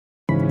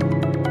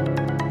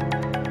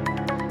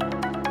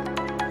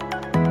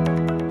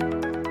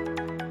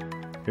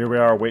Here we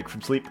are, Wake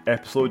from Sleep,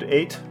 episode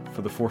 8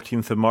 for the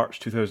 14th of March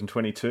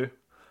 2022.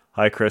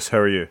 Hi Chris, how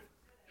are you?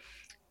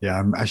 Yeah,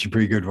 I'm actually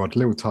pretty good, Rod. A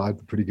little tired,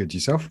 but pretty good.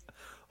 Yourself?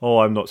 Oh,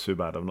 I'm not so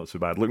bad,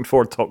 Looking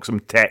forward to talk some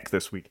tech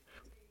this week.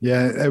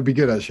 Yeah, it would be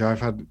good actually. I've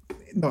had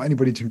not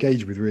anybody to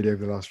engage with really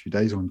over the last few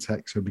days on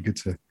tech, so it'd be good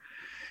to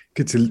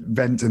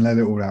vent and let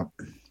it all out.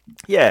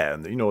 Yeah,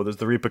 and there's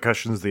the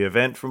repercussions of the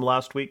event from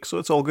last week, so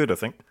it's all good, I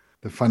think.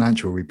 The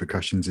financial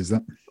repercussions is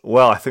that.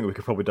 Well, I think we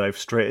could probably dive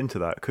straight into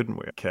that, couldn't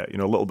we? Okay, a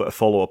little bit of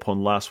follow-up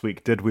on last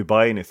week. Did we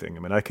buy anything? I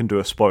mean, I can do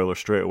a spoiler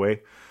straight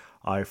away.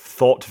 I've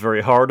thought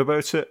very hard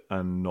about it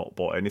and not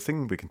bought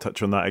anything. We can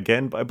touch on that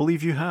again, but I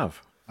believe you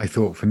have. I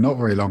thought for not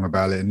very long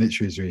about it, and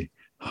literally as we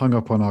hung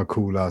up on our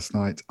call last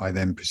night, I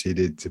then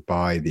proceeded to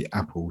buy the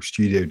Apple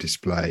Studio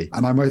Display,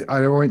 and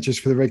I went just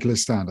for the regular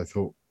stand. I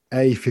thought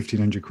A,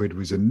 1,500 quid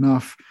was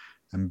enough,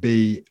 and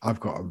B, I've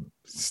got a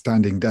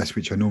standing desk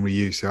which I normally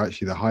use, so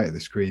actually the height of the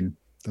screen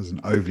doesn't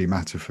overly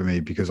matter for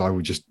me because I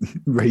would just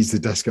raise the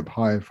desk up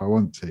higher if I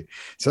want to.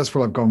 So that's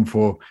what I've gone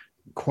for.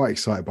 Quite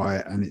excited by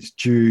it, and it's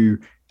due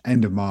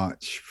end of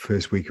March,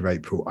 first week of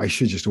April. I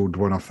should just order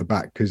one off the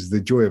back because the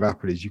joy of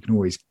Apple is you can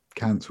always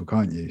cancel,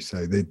 can't you?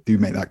 So they do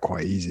make that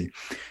quite easy.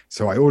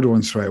 So I ordered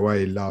one straight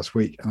away last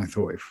week, and I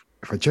thought if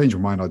I change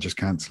my mind, I'll just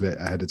cancel it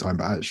ahead of time.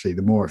 But actually,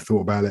 the more I've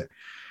thought about it,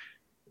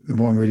 the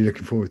more I'm really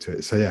looking forward to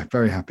it. So yeah,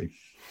 very happy.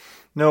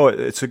 No,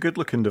 it's a good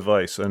looking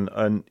device, and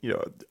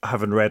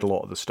having read a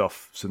lot of the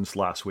stuff since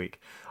last week,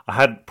 I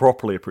hadn't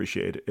properly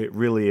appreciated it. It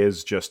really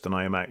is just an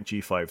iMac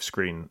G5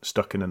 screen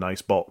stuck in a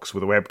nice box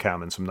with a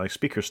webcam and some nice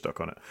speakers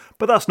stuck on it.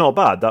 But that's not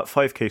bad. That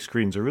 5K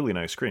screen's a really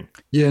nice screen.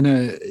 Yeah,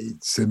 no,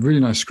 it's a really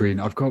nice screen.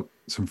 I've got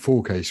some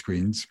 4K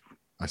screens.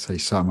 I say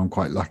some, I'm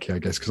quite lucky, I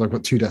guess, because I've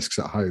got two desks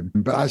at home.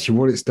 But actually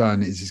what it's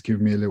done is it's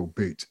given me a little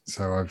boot.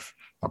 So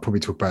I'll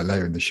probably talk about it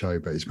later in the show,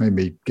 but it's made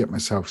me get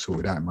myself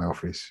sorted out in my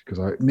office because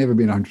I've never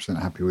been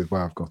 100% happy with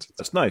where I've got it.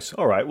 That's nice.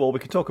 All right, well, we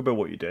can talk about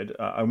what you did.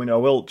 I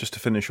will, just to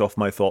finish off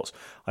my thoughts,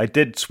 I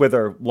did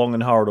swither long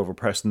and hard over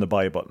pressing the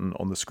buy button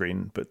on the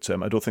screen, but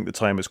I don't think the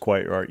time is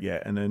quite right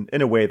yet. And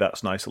in a way,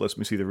 that's nice. It lets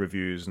me see the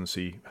reviews and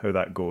see how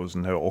that goes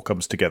and how it all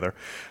comes together.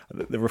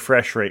 The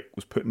refresh rate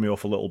was putting me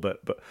off a little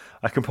bit, but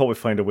I can probably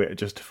find a way to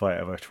justify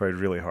it if I tried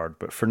really hard.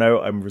 But for now,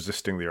 I'm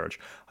resisting the urge.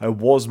 I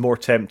was more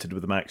tempted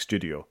with the Mac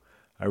Studio.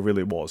 I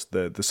really was.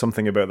 There's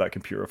something about that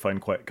computer I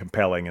find quite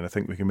compelling, and I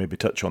think we can maybe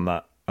touch on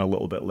that a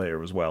little bit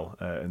later as well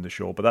in the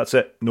show. But that's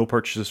it. No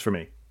purchases for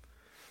me.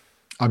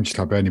 I'm just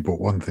happy I only bought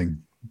one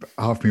thing.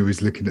 Half of me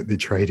was looking at the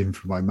trade-in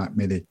for my Mac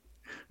Mini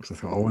because I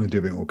thought I want to do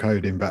a bit more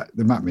coding, but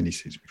the Mac Mini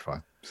suits me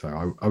fine.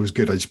 So I was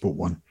good. I just bought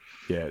one.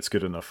 Yeah, it's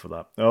good enough for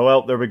that. Oh,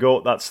 well, there we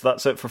go. That's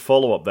it for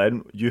follow-up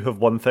then. You have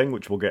one thing,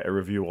 which we'll get a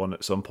review on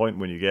at some point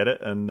when you get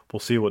it, and we'll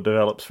see what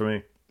develops for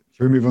me.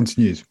 Shall we move on to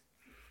news?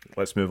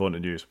 Let's move on to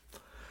news.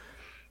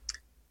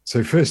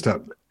 So first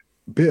up,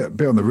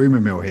 bit on the rumor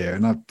mill here,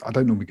 and I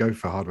don't normally go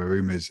for hardware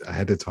rumors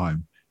ahead of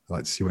time. I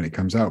like to see when it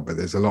comes out, but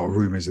there's a lot of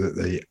rumors that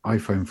the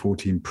iPhone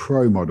 14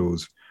 Pro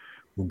models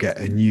will get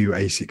a new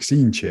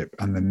A16 chip,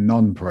 and the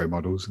non-Pro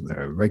models,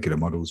 the regular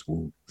models,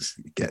 will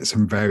get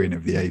some variant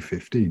of the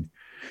A15.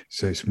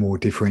 So it's more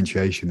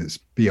differentiation that's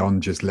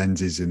beyond just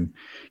lenses and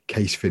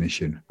case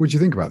finishing. What do you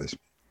think about this?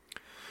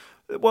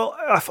 Well,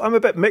 I'm a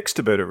bit mixed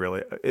about it,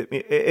 really.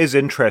 It is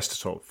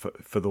interesting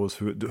for those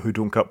who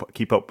don't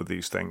keep up with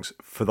these things.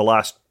 For the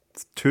last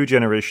 2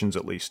 generations,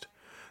 at least,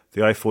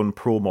 the iPhone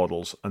Pro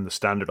models and the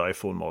standard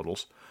iPhone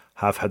models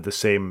have had the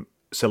same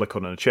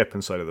silicon and a chip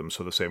inside of them,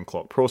 so the same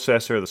clock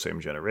processor, the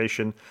same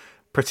generation,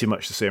 pretty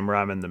much the same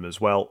RAM in them as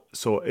well.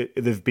 So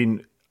they've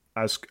been,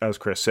 as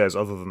Chris says,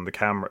 other than the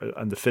camera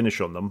and the finish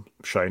on them,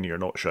 shiny or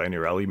not shiny,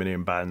 or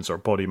aluminium bands or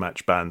body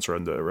match bands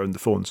around the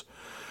phones,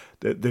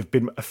 they've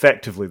been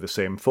effectively the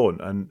same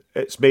phone, and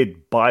it's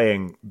made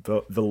buying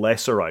the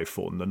lesser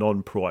iPhone, the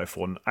non-Pro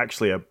iPhone,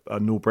 actually a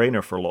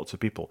no-brainer for lots of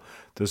people.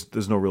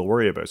 There's no real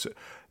worry about it.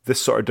 This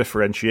sort of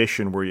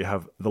differentiation where you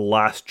have the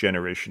last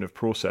generation of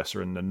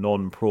processor in the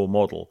non-Pro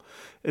model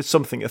is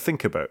something to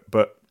think about,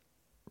 but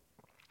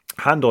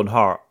hand on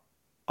heart,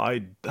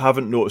 I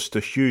haven't noticed a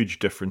huge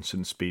difference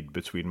in speed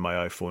between my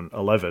iPhone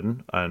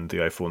 11 and the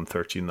iPhone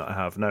 13 that I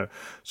have now.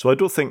 So I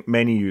don't think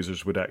many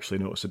users would actually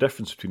notice a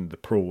difference between the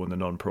Pro and the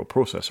non-Pro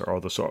processor,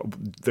 or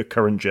the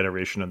current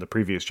generation and the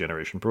previous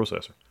generation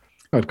processor.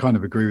 I'd kind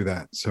of agree with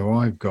that. So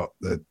I've got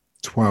the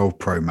 12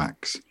 Pro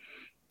Max,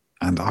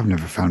 and I've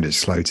never found it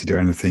slow to do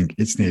anything.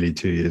 It's nearly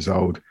 2 years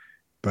old,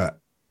 but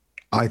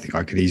I think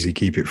I could easily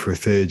keep it for a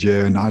third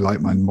year. And I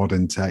like my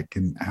modern tech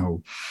and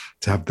how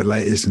to have the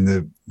latest and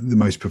the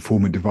most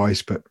performant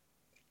device. But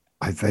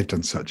they've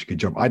done such a good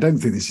job. I don't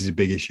think this is a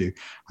big issue.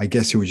 I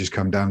guess it will just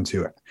come down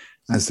to,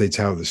 as they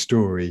tell the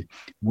story,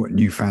 what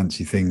new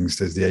fancy things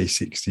does the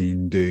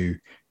A16 do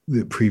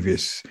that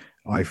previous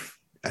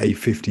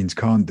A15s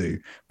can't do?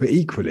 But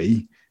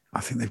equally,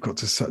 I think they've got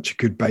to such a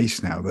good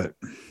base now that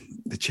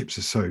the chips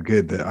are so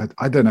good that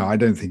I don't know. I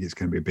don't think it's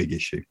going to be a big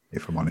issue,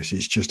 if I'm honest.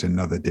 It's just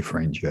another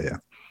differentiator.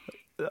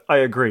 I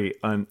agree.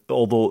 And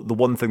although the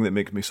one thing that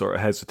makes me sort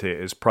of hesitate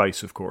is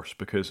price, of course,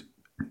 because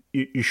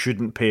you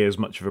shouldn't pay as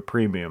much of a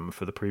premium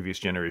for the previous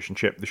generation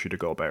chip. They should have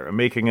got better at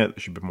making it. There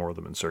should be more of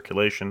them in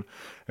circulation.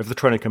 If they're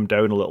trying to come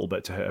down a little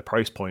bit to hit a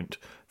price point,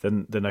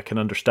 then I can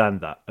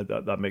understand that.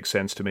 That makes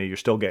sense to me. You're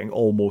still getting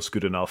almost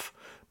good enough.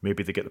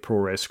 Maybe they get the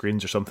ProRes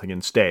screens or something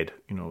instead,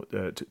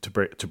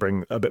 to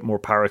bring a bit more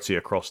parity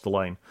across the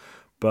line.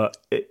 But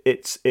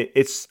it's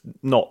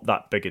not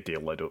that big a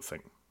deal, I don't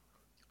think.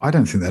 I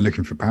don't think they're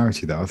looking for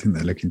parity, though. I think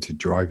they're looking to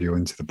drive you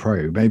into the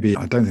Pro. Maybe,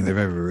 I don't think they've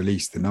ever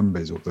released the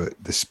numbers or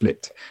the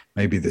split.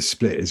 Maybe the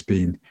split has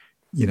been,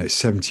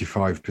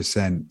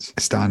 75%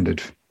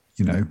 standard,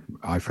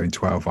 iPhone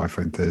 12,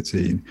 iPhone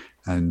 13,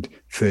 and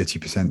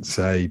 30%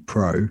 say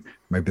Pro.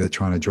 Maybe they're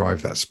trying to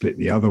drive that split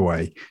the other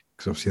way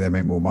because obviously they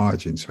make more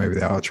margin. So maybe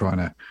they are trying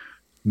to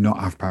not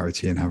have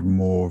parity and have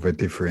more of a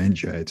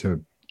differentiator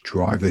to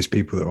drive those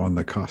people that are on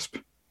the cusp.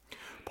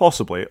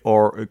 Possibly,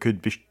 or it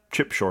could be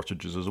chip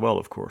shortages as well.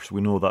 Of course,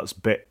 we know that's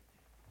bit,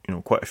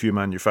 quite a few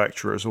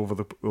manufacturers over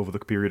the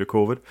period of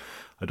COVID.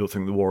 I don't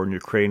think the war in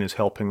Ukraine is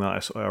helping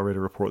that. I read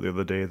a report the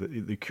other day that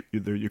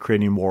the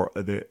Ukrainian war,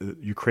 the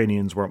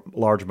Ukrainians were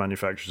large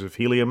manufacturers of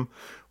helium,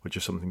 which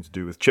is something to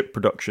do with chip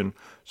production.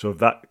 So if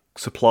that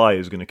supply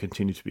is going to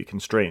continue to be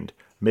constrained,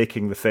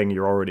 making the thing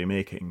you're already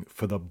making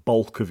for the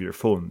bulk of your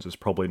phones is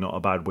probably not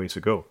a bad way to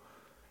go.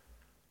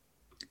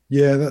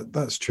 Yeah,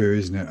 that's true,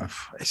 isn't it?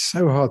 It's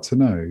so hard to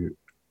know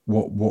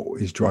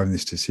what is driving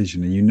this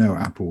decision, and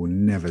Apple will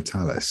never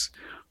tell us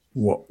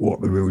what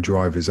the real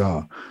drivers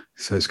are.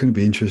 So it's going to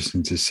be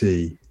interesting to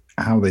see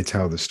how they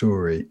tell the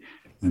story.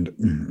 And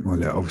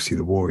obviously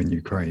the war in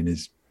Ukraine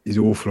is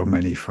awful on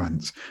many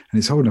fronts, and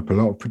it's holding up a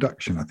lot of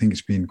production. I think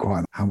it's been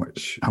quite how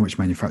much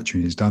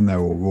manufacturing is done there,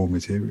 or raw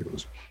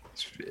materials.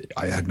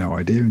 I had no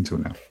idea until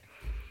now.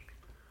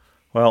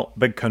 Well,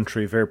 big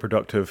country, very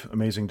productive,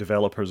 amazing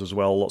developers as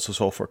well. Lots of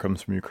software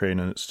comes from Ukraine,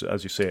 and it's,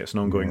 as you say, it's an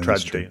ongoing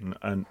tragedy.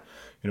 And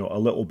a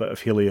little bit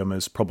of helium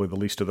is probably the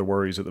least of their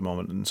worries at the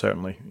moment. And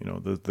certainly,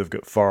 they've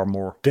got far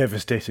more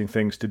devastating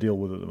things to deal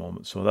with at the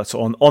moment. So that's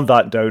on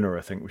that downer.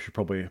 I think we should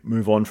probably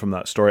move on from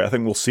that story. I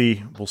think we'll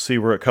see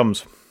where it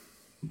comes.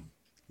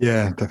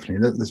 Yeah,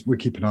 definitely. We'll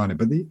keep an eye on it.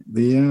 But the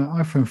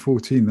iPhone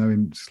 14, though,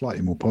 in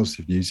slightly more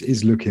positive news,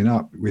 is looking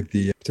up with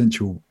the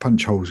potential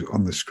punch holes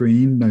on the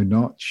screen, no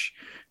notch,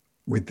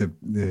 with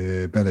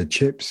the better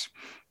chips.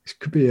 This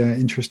could be an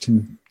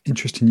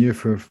interesting year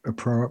for a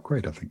Pro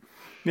upgrade, I think.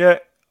 Yeah,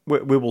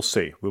 we will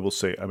see. We will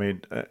see. I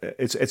mean,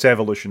 it's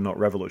evolution, not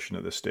revolution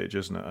at this stage,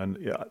 isn't it? And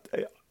yeah,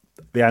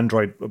 the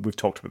Android, we've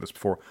talked about this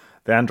before,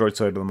 the Android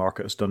side of the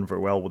market has done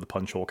very well with the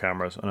punch hole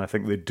cameras, and I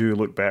think they do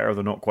look better.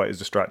 They're not quite as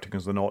distracting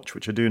as the notch,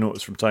 which I do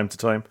notice from time to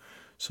time.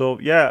 So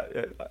yeah,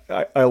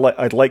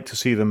 I'd like to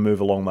see them move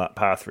along that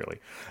path, really.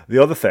 The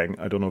other thing,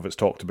 I don't know if it's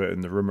talked about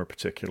in the rumour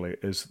particularly,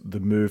 is the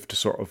move to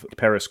sort of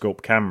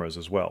periscope cameras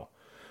as well.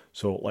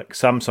 So like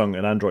Samsung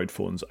and Android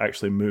phones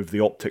actually move the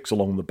optics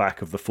along the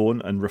back of the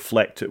phone and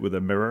reflect it with a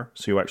mirror,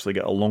 so you actually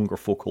get a longer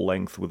focal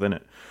length within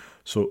it.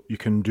 So you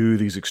can do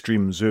these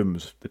extreme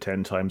zooms, the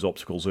 10 times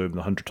optical zoom, the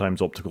 100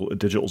 times optical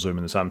digital zoom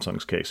in the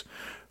Samsung's case,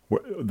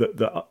 where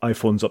the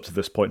iPhones up to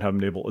this point haven't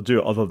been able to do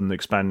it other than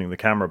expanding the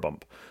camera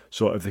bump.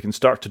 So if they can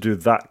start to do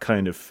that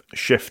kind of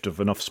shift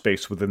of enough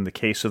space within the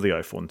case of the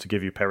iPhone to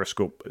give you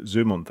periscope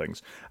zoom on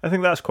things, I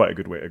think that's quite a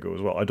good way to go as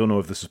well. I don't know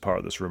if this is part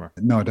of this rumour.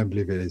 No, I don't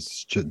believe it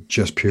is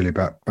just purely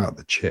about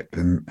the chip.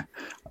 And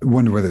I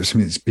wonder whether it's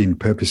something that's been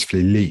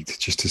purposefully leaked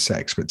just to set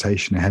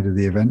expectation ahead of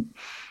the event,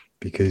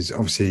 because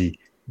obviously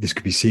this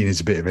could be seen as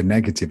a bit of a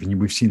negative. And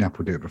we've seen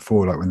Apple do it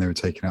before, like when they were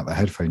taking out the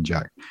headphone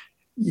jack.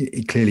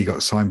 It clearly got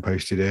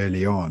signposted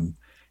early on,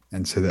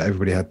 and so that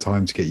everybody had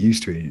time to get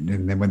used to it.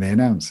 And then when they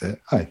announced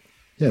it, oh,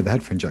 yeah, the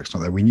headphone jack's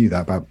not there. We knew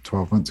that about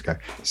 12 months ago.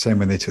 Same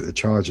when they took the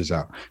chargers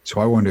out. So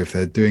I wonder if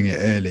they're doing it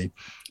early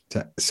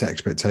to set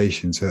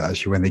expectations so that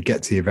actually when they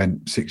get to the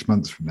event 6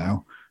 months from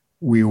now,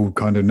 we all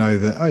kind of know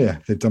that, oh yeah,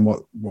 they've done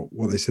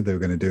what they said they were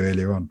going to do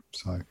earlier on.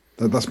 So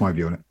that's my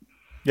view on it.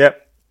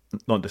 Yep,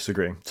 not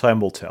disagreeing.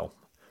 Time will tell.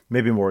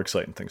 Maybe more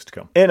exciting things to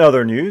come. In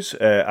other news,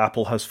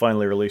 Apple has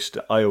finally released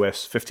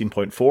iOS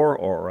 15.4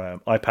 or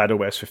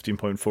iPadOS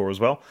 15.4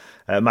 as well,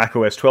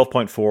 macOS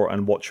 12.4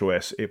 and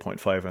watchOS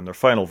 8.5 in their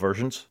final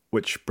versions,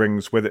 which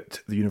brings with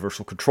it the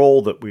universal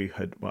control that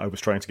I was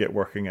trying to get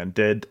working and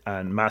did,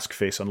 and mask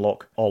face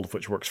unlock, all of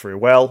which works very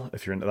well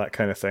if you're into that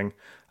kind of thing.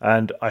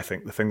 And I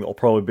think the thing that will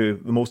probably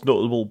be the most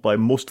notable by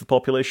most of the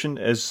population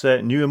is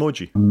new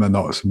emoji. I'm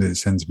not somebody that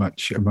sends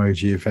much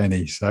emoji, if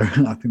any, so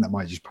I think that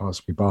might just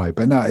pass me by.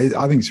 But no, I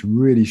think it's a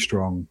really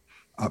strong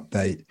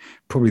update,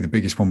 probably the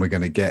biggest one we're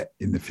going to get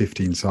in the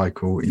 15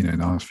 cycle,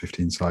 in our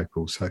 15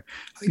 cycle. So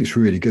I think it's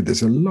really good.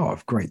 There's a lot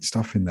of great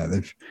stuff in there.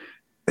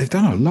 They've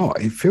done a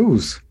lot. It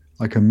feels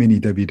like a mini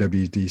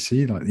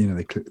WWDC,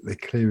 like, they're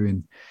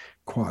clearing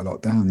quite a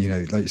lot down.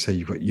 Like you say,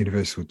 you've got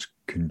universal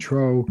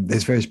control.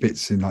 There's various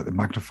bits in like the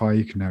magnifier.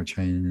 You can now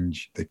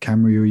change the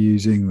camera you're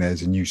using.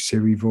 There's a new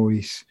Siri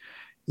voice.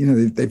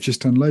 They've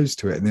just done loads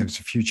to it. And there's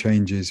a few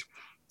changes,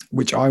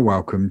 which I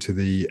welcome, to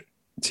the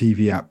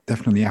TV app,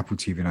 definitely Apple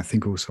TV, and I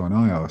think also on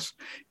iOS,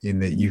 in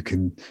that you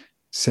can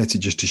set it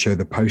just to show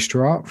the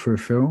poster art for a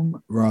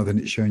film rather than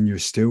it showing you a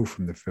still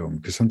from the film.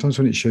 Because sometimes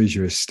when it shows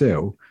you a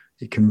still,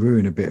 it can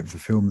ruin a bit of the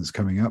film that's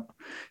coming up.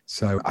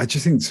 So I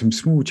just think some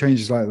small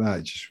changes like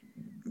that, just,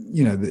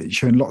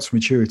 showing lots of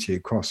maturity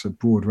across a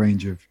broad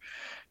range of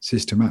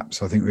system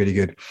apps, I think really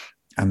good.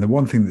 And the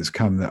one thing that's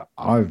come that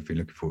I've been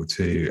looking forward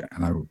to,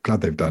 and I'm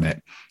glad they've done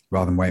it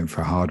rather than waiting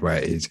for hardware,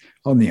 is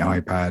on the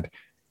iPad,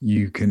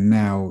 you can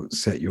now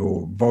set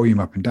your volume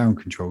up and down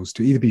controls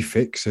to either be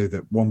fixed so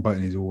that one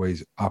button is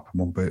always up and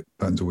one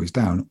button's always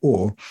down,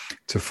 or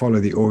to follow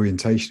the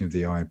orientation of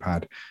the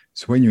iPad.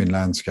 So when you're in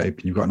landscape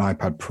and you've got an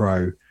iPad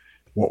Pro,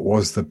 what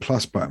was the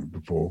plus button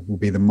before will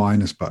be the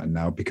minus button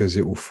now, because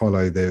it will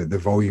follow the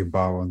volume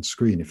bar on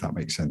screen, if that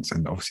makes sense.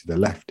 And obviously the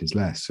left is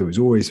less. So it was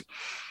always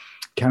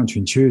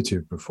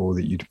counterintuitive before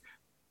that you'd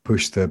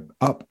push the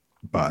up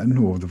button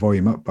or the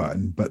volume up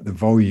button, but the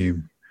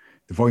volume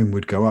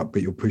would go up,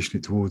 but you're pushing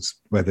it towards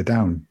where the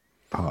down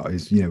part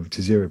is, to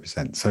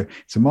 0%. So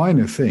it's a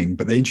minor thing,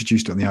 but they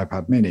introduced it on the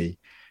iPad mini,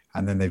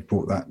 and then they've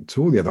brought that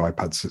to all the other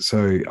iPads.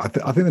 So I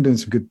think they're doing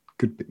some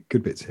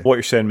good bits here. What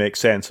you're saying makes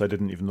sense. I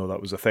didn't even know that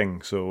was a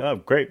thing.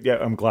 So great. Yeah,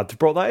 I'm glad they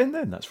brought that in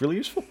then. That's really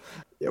useful.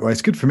 Yeah, well,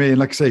 it's good for me. And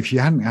like I say, if you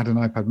hadn't had an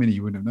iPad mini,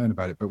 you wouldn't have known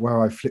about it. But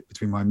where I flip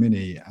between my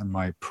mini and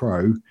my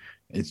Pro,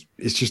 it's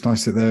just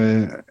nice that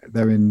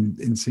they're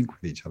in sync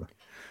with each other.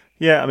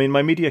 Yeah, I mean,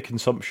 my media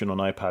consumption on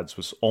iPads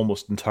was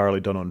almost entirely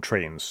done on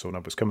trains. So when I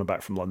was coming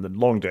back from London,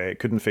 long day, I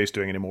couldn't face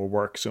doing any more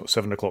work, so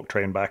 7 o'clock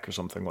train back or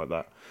something like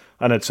that.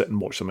 And I'd sit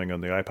and watch something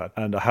on the iPad.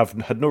 And I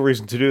haven't had no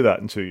reason to do that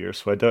in 2 years,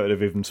 so I doubt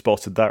I've even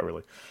spotted that,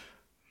 really.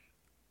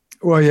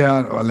 Well, yeah,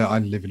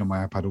 I'm living on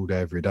my iPad all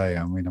day, every day.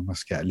 I mean, I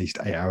must get at least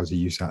 8 hours of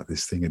use out of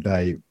this thing a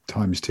day,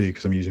 times 2,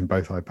 because I'm using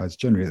both iPads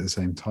generally at the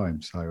same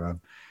time. So,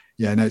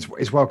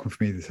 it's welcome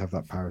for me to have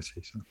that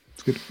parity. So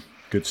it's good.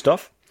 Good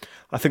stuff.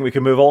 I think we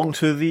can move on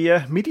to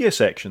the media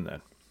section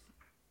then.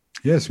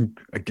 Yes,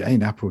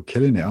 again, Apple are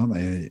killing it, aren't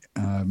they,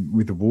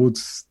 with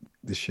awards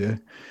this year?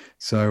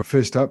 So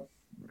first up,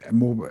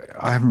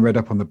 I haven't read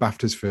up on the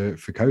BAFTAs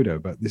for Coda,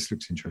 but this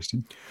looks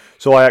interesting.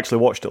 So I actually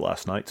watched it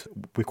last night.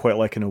 We quite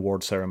like an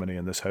award ceremony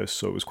in this house,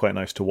 so it was quite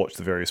nice to watch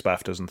the various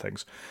BAFTAs and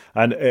things.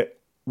 And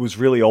it was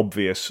really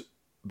obvious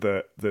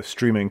that the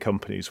streaming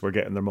companies were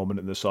getting their moment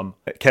in the sun.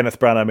 Kenneth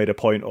Branagh made a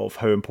point of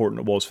how important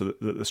it was for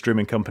the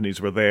streaming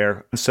companies were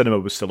there. And cinema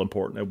was still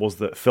important. It was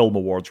the film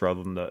awards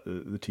rather than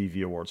the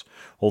TV awards.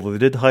 Although they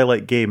did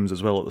highlight games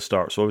as well at the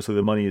start. So obviously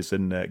the money is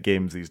in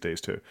games these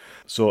days too.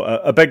 So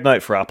a big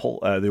night for Apple.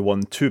 They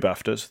won 2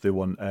 BAFTAs. They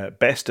won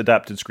Best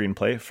Adapted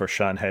Screenplay for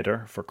Sian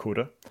Heder for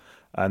Coda.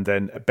 And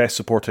then Best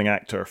Supporting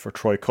Actor for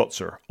Troy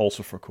Kotsur,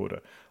 also for Coda.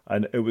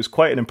 And it was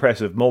quite an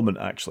impressive moment,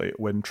 actually,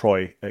 when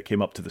Troy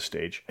came up to the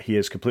stage. He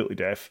is completely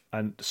deaf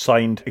and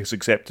signed his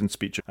acceptance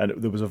speech. And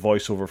there was a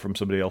voiceover from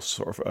somebody else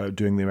sort of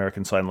doing the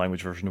American Sign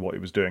Language version of what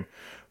he was doing.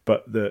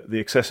 But the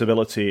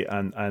accessibility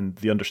and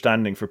the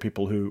understanding for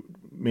people who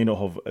may not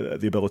have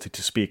the ability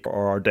to speak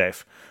or are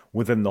deaf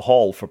within the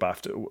hall for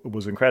BAFTA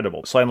was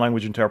incredible. Sign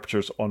language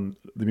interpreters on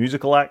the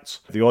musical acts.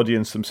 The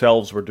audience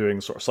themselves were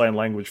doing sort of sign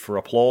language for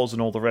applause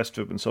and all the rest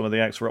of it when some of the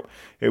acts were up.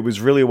 It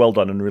was really well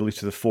done and really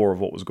to the fore of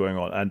what was going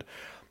on. And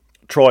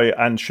Troy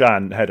and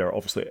Sian Heder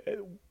obviously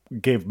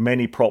gave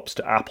many props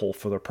to Apple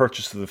for their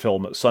purchase of the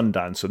film at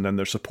Sundance and then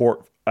their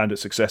support and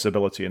its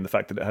accessibility and the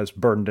fact that it has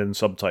burned in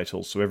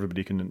subtitles so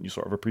everybody can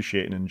sort of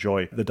appreciate and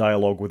enjoy the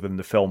dialogue within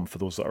the film for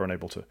those that are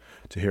unable to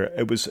hear it.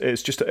 It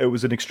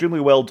was an extremely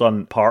well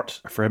done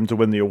part for him to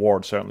win the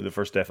award, certainly the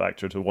first deaf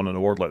actor to win an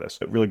award like this.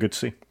 Really good to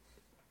see.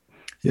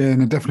 Yeah,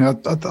 no,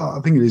 definitely. I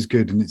think it is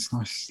good, and it's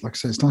nice. Like I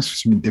said, it's nice for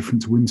something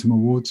different to win some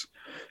awards.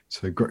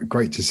 So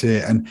great to see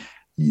it. And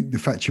the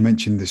fact you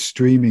mentioned the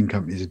streaming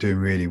companies are doing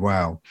really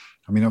well.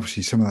 I mean,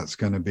 obviously, some of that's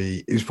going to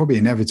be, it was probably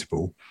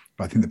inevitable,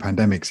 but I think the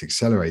pandemic's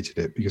accelerated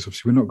it because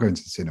obviously we're not going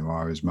to the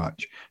cinema as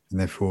much. And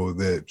therefore,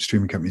 the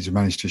streaming companies have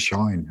managed to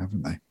shine,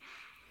 haven't they?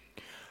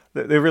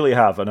 They really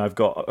have, and I've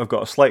got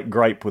a slight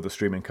gripe with the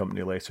streaming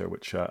company later,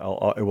 which I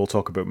will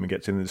talk about when we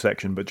get to the end of the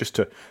section. But just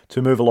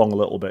to move along a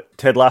little bit,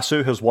 Ted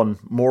Lasso has won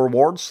more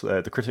awards,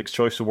 the Critics'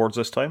 Choice Awards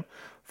this time,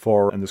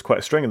 and there's quite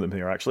a string of them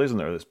here actually, isn't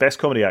there? There's Best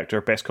Comedy Actor,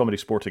 Best Comedy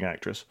Supporting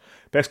Actress,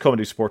 Best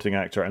Comedy Supporting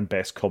Actor, and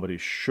Best Comedy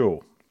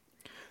Show.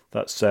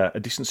 That's a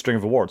decent string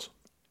of awards.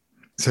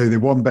 So they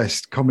won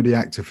Best Comedy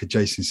Actor for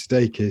Jason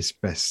Sudeikis,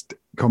 Best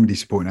Comedy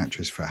Supporting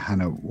Actress for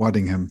Hannah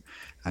Waddingham,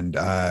 and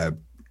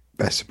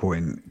Best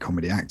Supporting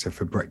Comedy Actor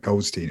for Brett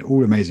Goldstein.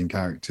 All amazing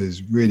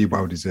characters, really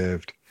well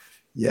deserved.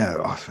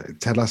 Yeah,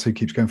 Ted Lasso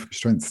keeps going from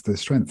strength to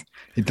strength.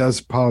 It does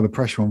pile the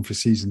pressure on for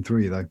season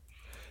 3, though.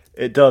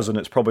 It does, and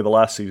it's probably the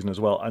last season as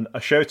well. And a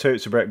shout out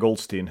to Brett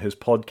Goldstein. His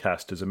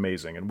podcast is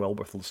amazing and well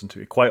worth listening to.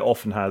 He quite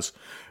often has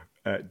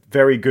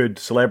very good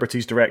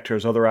celebrities,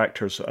 directors, other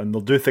actors, and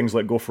they'll do things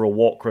like go for a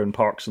walk around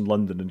parks in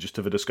London and just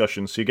have a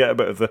discussion. So you get a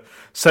bit of the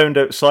sound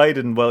outside,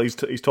 and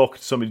he's talking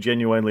to somebody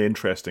genuinely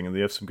interesting, and they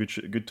have some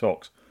good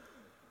talks.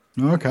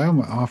 Okay,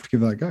 I'll have to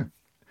give that a go.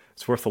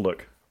 It's worth a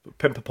look.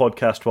 Pimp a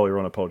podcast while you're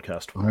on a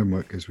podcast.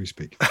 Homework as we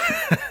speak.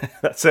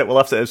 That's it.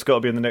 It's got to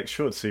be in the next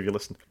show to see if you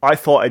listen. I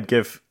thought I'd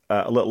give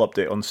a little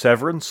update on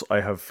Severance.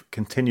 I have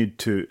continued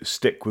to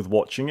stick with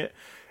watching it.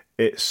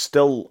 It's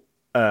still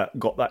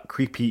got that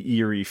creepy,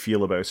 eerie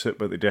feel about it,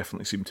 but they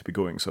definitely seem to be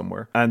going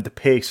somewhere. And the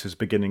pace is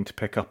beginning to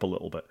pick up a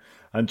little bit.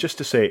 And just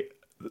to say,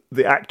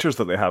 the actors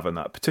that they have in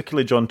that,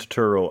 particularly John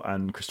Turturro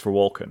and Christopher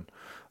Walken,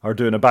 are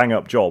doing a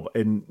bang-up job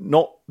in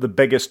not the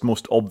biggest,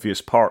 most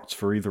obvious parts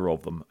for either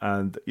of them.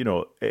 And, you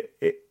know,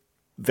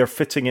 they're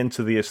fitting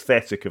into the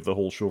aesthetic of the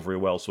whole show very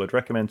well. So I'd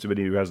recommend to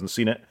anybody who hasn't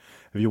seen it,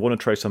 if you want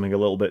to try something a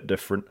little bit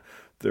different,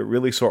 that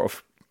really sort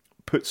of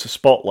puts a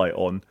spotlight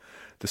on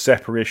the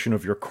separation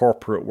of your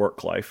corporate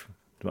work life,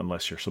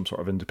 unless you're some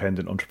sort of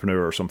independent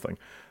entrepreneur or something,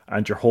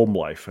 and your home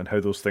life and how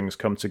those things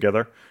come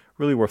together.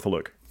 Really worth a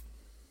look.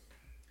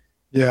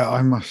 Yeah,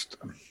 I must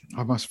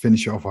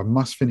finish it off. I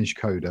must finish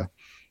Coda.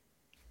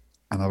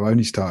 And I've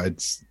only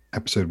started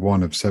episode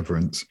 1 of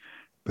Severance,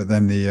 but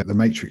then the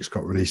Matrix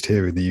got released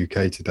here in the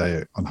UK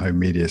today on home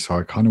media, so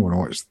I kind of want to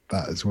watch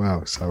that as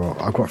well. So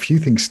I've got a few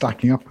things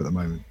stacking up at the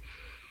moment.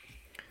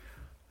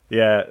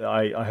 Yeah,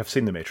 I have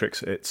seen the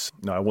Matrix.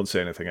 No, I won't say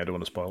anything. I don't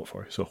want to spoil it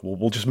for you. So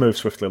we'll just move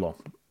swiftly along.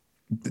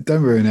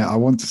 Don't ruin it. I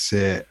want to see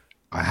it.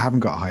 I haven't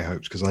got high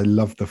hopes because I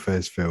love the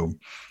first film,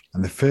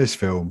 and the first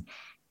film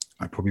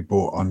I probably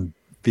bought on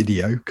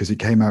video because it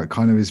came out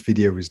kind of as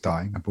video was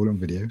dying. I bought it on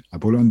video, I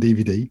bought it on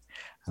DVD,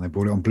 and I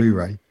bought it on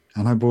Blu-ray,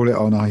 and I bought it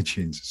on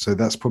iTunes. So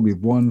that's probably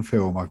one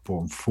film I've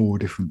bought on 4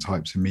 different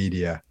types of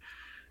media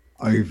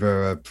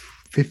over a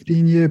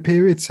 15-year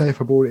period. Say if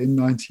I bought it in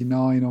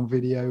 99 on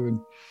video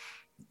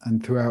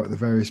and throughout the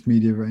various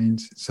media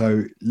range.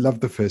 So love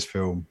the first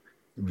film.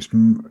 It was,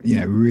 you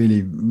know,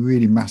 really,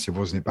 really massive,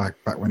 wasn't it,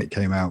 back when it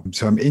came out?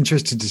 So I'm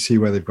interested to see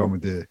where they've gone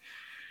with the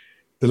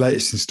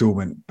latest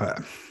installment,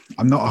 but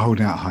I'm not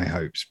holding out high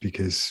hopes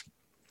because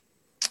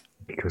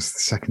the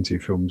second 2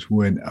 films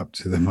weren't up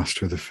to the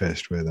muster of the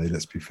first, were they?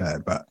 Let's be fair.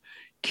 But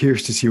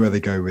curious to see where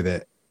they go with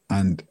it.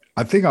 And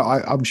I think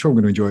I'm sure I'm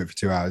going to enjoy it for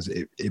 2 hours.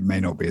 It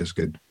may not be as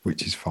good,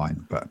 which is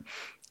fine, but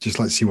just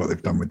like to see what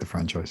they've done with the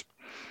franchise.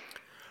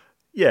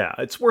 Yeah,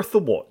 it's worth the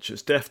watch.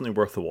 It's definitely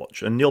worth the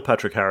watch. And Neil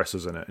Patrick Harris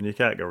is in it, and you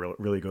can't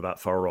really go that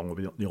far wrong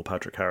with Neil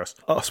Patrick Harris.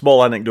 A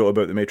small anecdote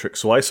about The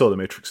Matrix. So I saw The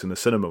Matrix in the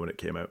cinema when it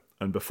came out,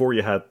 and before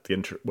you had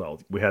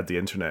we had the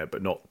internet,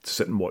 but not to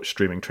sit and watch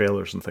streaming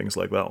trailers and things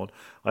like that on.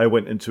 I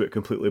went into it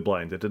completely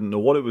blind. I didn't know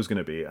what it was going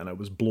to be, and I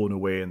was blown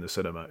away in the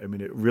cinema. I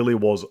mean, it really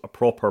was a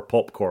proper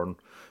popcorn,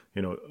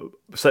 you know,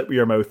 sit with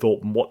your mouth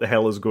open, what the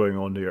hell is going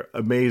on here?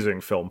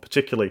 Amazing film,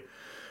 particularly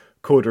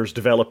coders,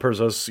 developers,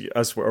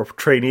 as were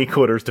trainee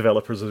coders,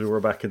 developers as we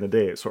were back in the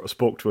day. It sort of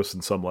spoke to us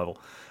in some level.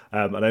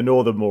 And I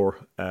know the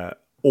more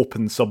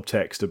open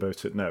subtext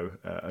about it now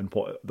and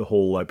what the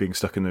whole being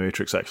stuck in the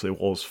Matrix actually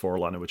was for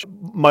Lana. Which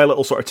my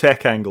little sort of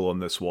tech angle on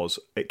this was,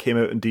 it came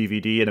out in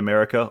DVD in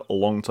America a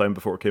long time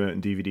before it came out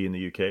in DVD in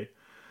the UK.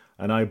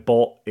 And I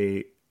bought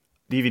a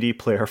DVD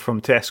player from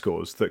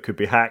Tesco's that could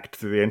be hacked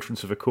through the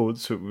entrance of a code,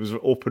 so it was an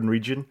open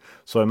region.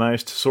 So I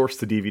managed to source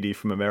the DVD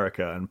from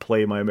America and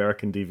play my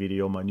American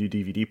DVD on my new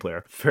DVD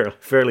player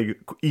fairly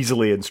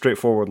easily and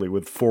straightforwardly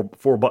with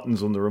four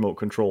buttons on the remote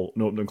control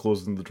and opening and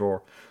closing the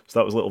drawer. So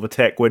that was a little of a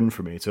tech win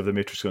for me to have the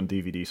Matrix on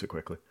DVD so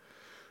quickly.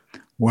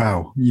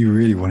 Wow, you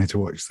really wanted to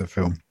watch the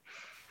film.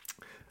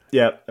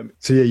 Yeah.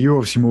 So yeah, you're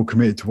obviously more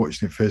committed to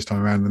watching it first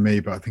time around than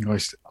me, but I think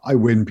I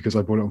win because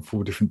I bought it on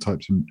 4 different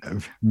types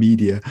of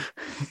media.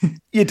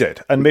 You did,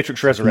 and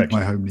Matrix Resurrections.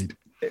 My home need.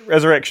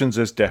 Resurrections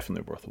is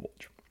definitely worth a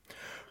watch.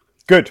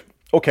 Good.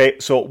 Okay,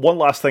 so one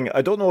last thing.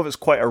 I don't know if it's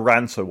quite a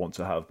rant I want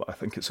to have, but I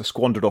think it's a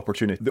squandered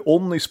opportunity. The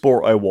only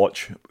sport I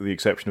watch, with the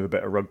exception of a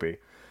bit of rugby,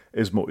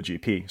 is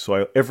MotoGP.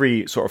 So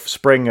every sort of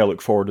spring I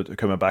look forward to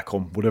coming back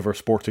on whatever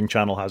sporting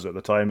channel has it at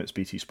the time. It's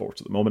BT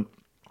Sports at the moment.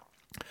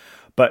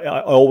 But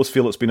I always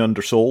feel it's been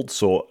undersold.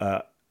 So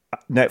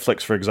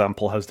Netflix, for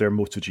example, has their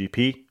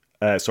MotoGP.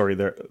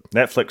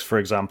 Netflix, for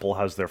example,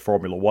 has their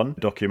Formula One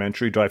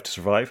documentary, Drive to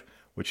Survive,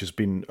 which has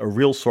been a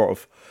real sort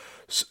of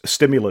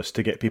stimulus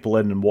to get people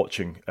in and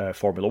watching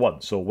Formula One.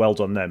 So well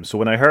done them. So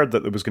when I heard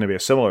that there was going to be a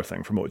similar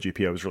thing for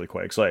MotoGP, I was really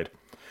quite excited.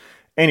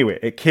 Anyway,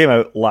 it came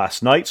out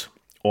last night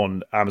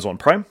on Amazon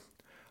Prime.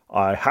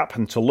 I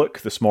happened to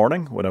look this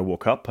morning when I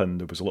woke up, and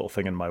there was a little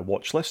thing in my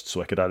watch list,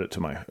 so I could add it to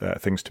my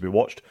things to be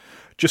watched.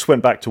 Just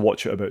went back to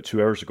watch it about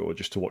 2 hours ago,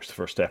 just to watch the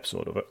first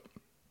episode of it,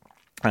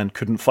 and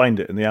couldn't find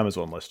it in the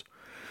Amazon list.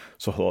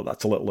 So I thought,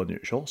 that's a little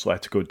unusual, so I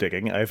had to go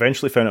digging. I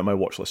eventually found it on my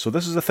watch list. So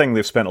this is a thing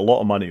they've spent a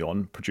lot of money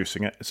on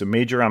producing it. It's a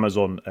major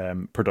Amazon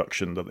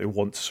production that they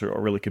want to sort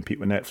of really compete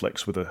with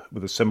Netflix with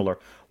a similar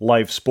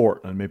live sport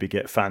and maybe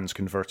get fans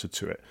converted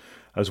to it,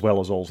 as well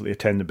as all the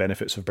attendant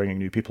benefits of bringing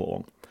new people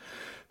along.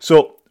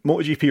 So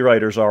MotoGP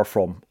riders are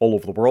from all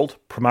over the world,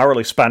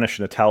 primarily Spanish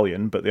and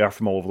Italian, but they are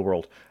from all over the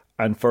world.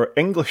 And for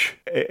English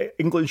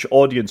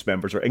audience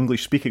members or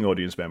English-speaking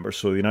audience members,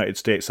 so the United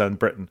States and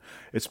Britain,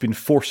 it's been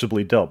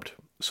forcibly dubbed.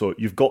 So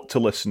you've got to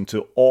listen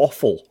to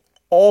awful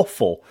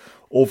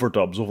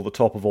overdubs over the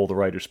top of all the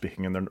riders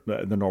speaking in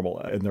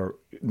their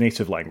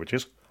native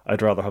languages.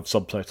 I'd rather have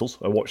subtitles.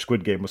 I watch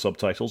Squid Game with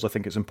subtitles. I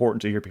think it's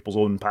important to hear people's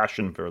own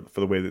passion for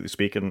the way that they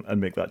speak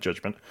and make that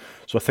judgment.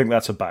 So I think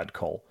that's a bad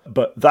call.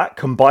 But that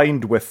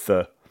combined with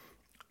the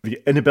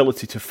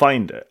inability to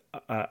find it,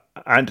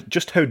 and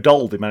just how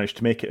dull they managed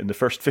to make it in the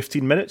first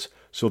 15 minutes.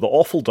 So the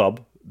awful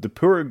dub, the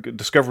poor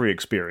Discovery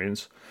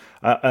experience,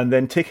 and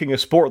then taking a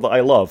sport that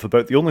I love,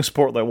 about the only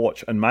sport that I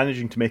watch, and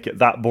managing to make it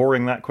that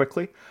boring that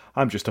quickly.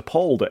 I'm just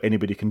appalled that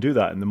anybody can do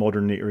that in the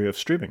modern era of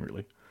streaming,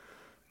 really.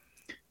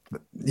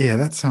 Yeah,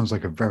 that sounds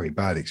like a very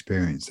bad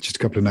experience. Just a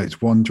couple of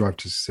notes. One, Drive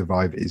to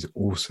Survive is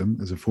awesome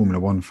as a Formula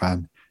One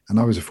fan. And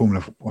I was a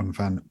Formula One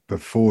fan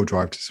before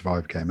Drive to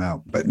Survive came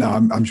out. But no,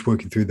 I'm just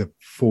working through the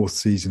fourth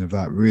season of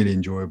that. Really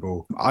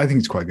enjoyable. I think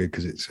it's quite good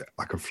because it's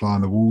like a fly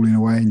on the wall in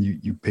a way, and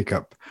you pick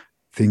up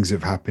things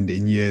that have happened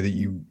in year that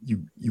you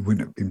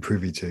wouldn't have been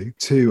privy to.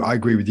 Two, I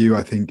agree with you.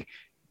 I think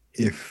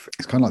if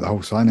it's kind of like the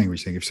whole sign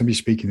language thing, if somebody's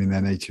speaking in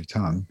their native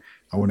tongue,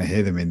 I want to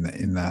hear them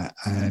in that.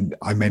 And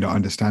I may not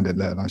understand it,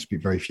 and I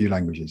speak very few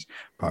languages,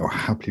 but I will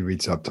happily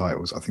read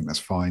subtitles. I think that's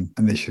fine.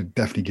 And they should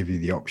definitely give you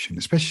the option,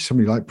 especially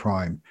somebody like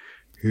Prime,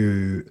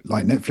 who,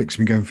 like Netflix, have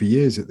been going for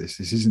years at this.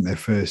 This isn't their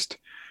first,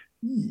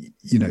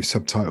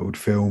 subtitled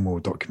film or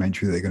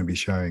documentary that they're going to be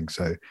showing.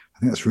 So I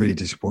think that's really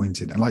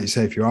disappointing. And like you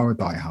say, if you are a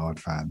diehard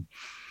fan,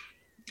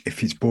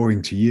 if it's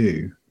boring to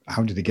you,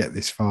 how did it get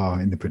this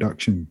far in the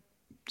production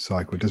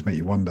cycle? It does make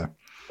you wonder.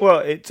 Well,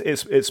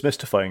 it's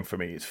mystifying for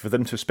me. It's for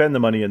them to spend the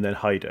money and then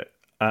hide it.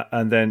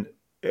 And then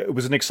it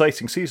was an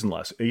exciting season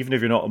last. Even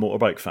if you're not a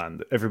motorbike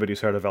fan, everybody's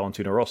heard of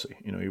Valentino Rossi.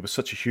 He was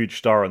such a huge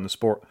star in the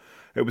sport.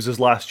 It was his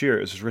last year.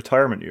 It was his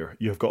retirement year.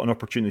 You've got an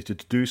opportunity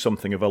to do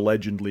something of a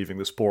legend leaving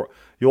the sport.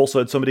 You also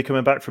had somebody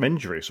coming back from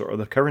injury, sort of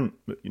the current,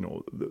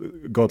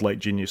 the godlike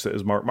genius that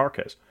is Marc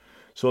Marquez.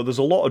 So there's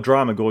a lot of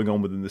drama going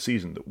on within the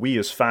season that we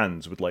as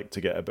fans would like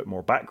to get a bit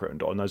more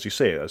background on, as you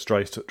say, as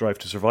Drive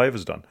to Survive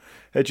has done.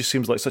 It just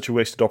seems like such a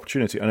wasted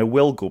opportunity, and I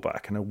will go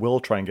back and I will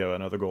try and get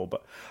another go,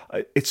 but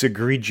it's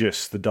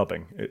egregious, the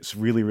dubbing. It's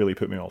really, really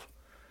put me off.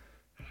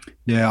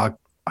 Yeah,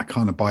 I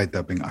can't abide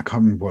dubbing. I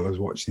can't remember what I was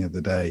watching the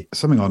other day.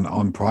 Something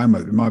on Prime,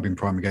 it might have been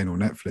Prime again or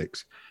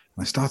Netflix.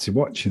 And I started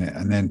watching it,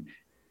 and then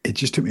it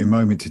just took me a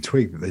moment to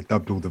twig that they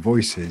dubbed all the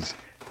voices.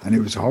 And it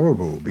was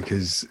horrible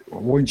because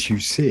once you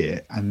see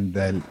it and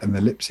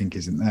the lip sync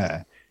isn't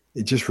there,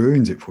 it just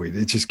ruins it for you.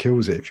 It just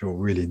kills it if you're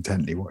really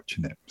intently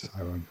watching it.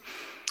 So,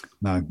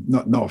 no,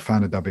 not a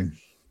fan of dubbing.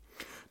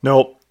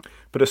 No,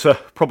 but it's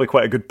probably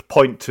quite a good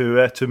point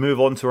to move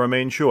on to our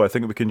main show. I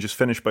think we can just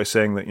finish by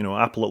saying that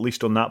Apple, at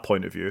least on that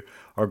point of view,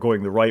 are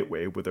going the right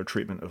way with their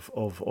treatment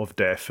of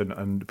deaf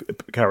and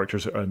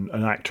characters and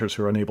actors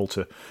who are unable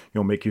to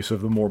make use of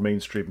the more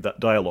mainstream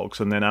dialogues.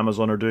 And then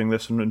Amazon are doing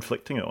this and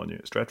inflicting it on you.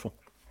 It's dreadful.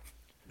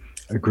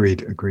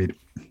 Agreed.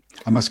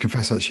 I must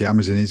confess, actually,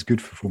 Amazon is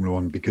good for Formula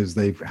One because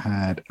they've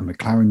had a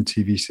McLaren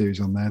TV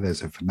series on there.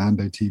 There's a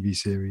Fernando TV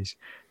series.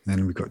 And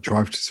then we've got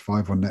Drive to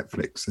Survive on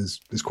Netflix.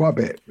 There's quite a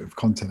bit of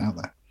content out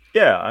there.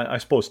 Yeah, I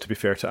suppose to be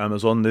fair to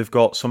Amazon, they've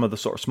got some of the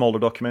sort of smaller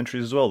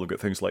documentaries as well. They've got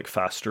things like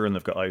Faster, and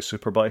they've got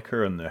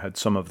iSuperbiker, and they had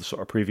some of the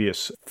sort of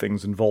previous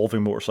things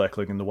involving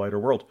motorcycling in the wider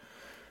world.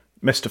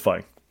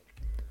 Mystifying.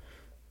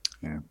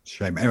 Yeah,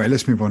 shame. Anyway,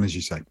 let's move on, as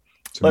you say.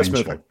 Let's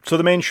move on. So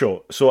the main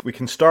show. So we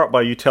can start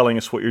by you telling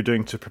us what you're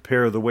doing to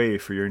prepare the way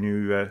for your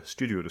new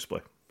studio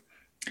display.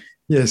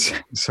 Yes.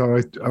 So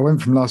I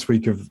went from last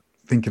week of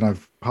thinking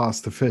I've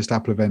passed the first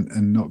Apple event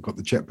and not got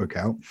the checkbook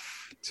out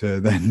to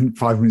then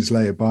 5 minutes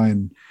later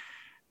buying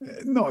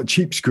not a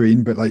cheap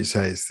screen, but like you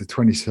say, it's the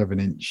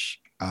 27-inch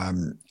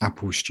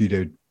Apple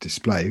Studio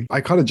display.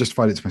 I kind of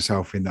justified it to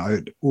myself in that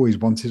I'd always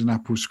wanted an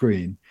Apple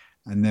screen.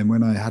 And then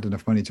when I had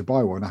enough money to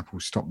buy one, Apple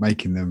stopped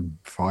making them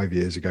 5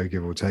 years ago,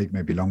 give or take,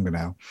 maybe longer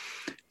now.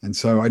 And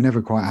so I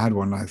never quite had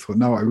one. I thought,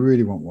 no, I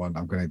really want one.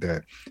 I'm going to do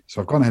it.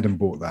 So I've gone ahead and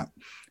bought that.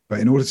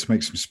 But in order to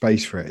make some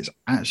space for it, it's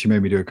actually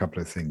made me do a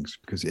couple of things.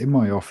 Because in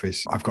my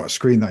office, I've got a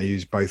screen that I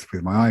use both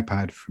with my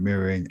iPad for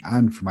mirroring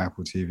and for my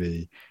Apple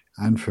TV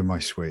and for my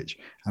Switch.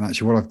 And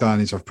actually what I've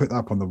done is I've put that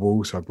up on the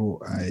wall. So I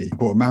bought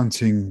a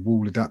mounting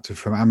wall adapter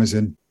from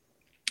Amazon,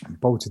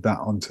 bolted that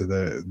onto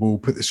the wall,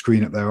 put the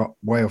screen up there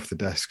way off the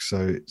desk,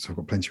 so I've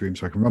got plenty of room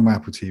so I can run my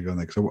Apple TV on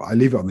there, because I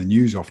leave it on the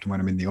news often when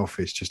I'm in the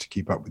office just to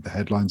keep up with the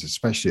headlines,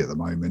 especially at the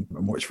moment,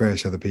 and watch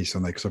various other pieces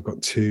on there, because I've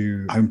got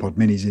 2 HomePod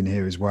minis in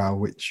here as well,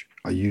 which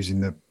I use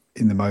in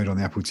the mode on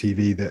the Apple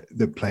TV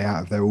that play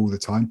out of there all the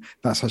time.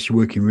 That's actually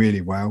working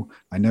really well.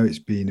 I know it's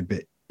been a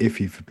bit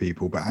iffy for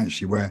people, but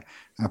actually where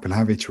Apple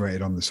have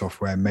iterated on the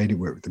software and made it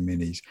work with the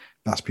minis,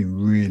 that's been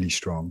really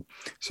strong.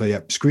 So yeah,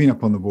 screen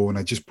up on the wall, and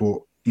I just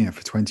bought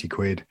for 20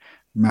 quid,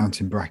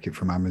 mounting bracket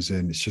from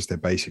Amazon. It's just their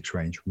basics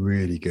range,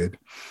 really good.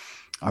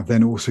 I've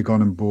then also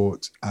gone and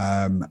bought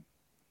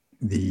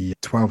the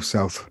 12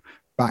 South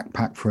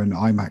backpack for an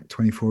iMac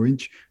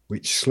 24-inch,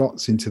 which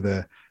slots into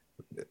the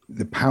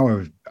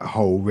power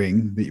hole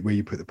ring where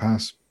you put the power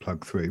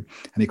plug through,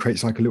 and it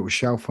creates like a little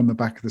shelf on the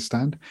back of the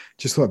stand.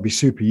 Just thought it'd be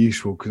super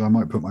useful because I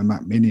might put my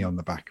Mac Mini on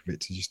the back of it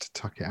to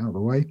tuck it out of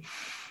the way.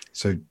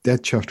 So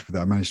dead chuffed for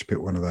that. I managed to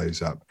pick one of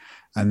those up.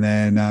 And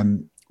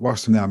then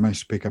whilst I'm there, I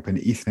managed to pick up an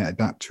Ethernet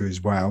adapter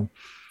as well,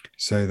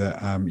 so that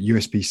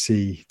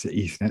USB-C to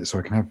Ethernet, so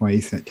I can have my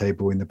Ethernet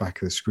cable in the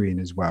back of the screen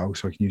as well,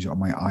 so I can use it on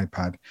my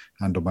iPad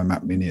and on my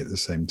Mac Mini at the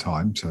same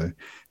time. So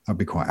that'd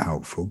be quite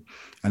helpful.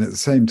 And at the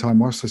same time,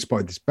 whilst I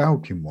spotted this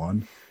Belkin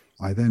one,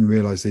 I then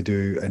realized they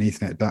do an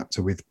Ethernet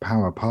adapter with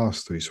power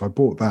pass-through. So I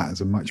bought that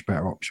as a much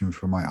better option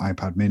for my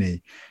iPad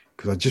Mini,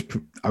 because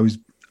I was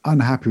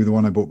unhappy with the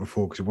one I bought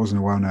before because it wasn't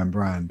a well-known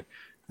brand.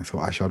 I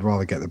thought, actually, I'd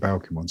rather get the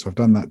Belkin one. So I've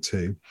done that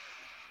too.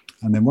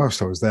 And then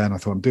whilst I was there and I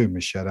thought, I'm doing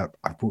my shed up,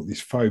 I bought these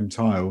foam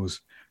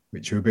tiles,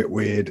 which are a bit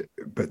weird,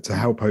 but to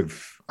help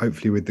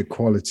hopefully with the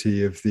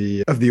quality of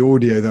the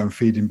audio that I'm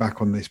feeding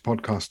back on this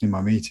podcast in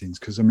my meetings,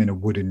 because I'm in a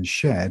wooden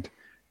shed,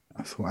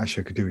 I thought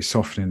actually I could do with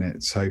softening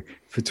it. So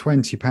for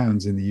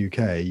 £20 in the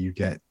UK, you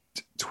get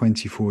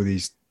 24 of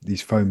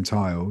these foam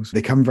tiles.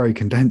 They come very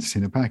condensed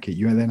in a packet.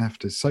 You then have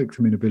to soak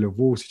them in a bit of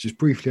water just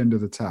briefly under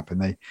the tap,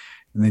 and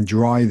then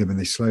dry them, and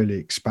they slowly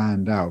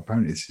expand out.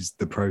 Apparently this is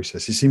the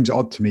process. It seems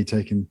odd to me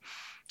taking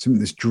something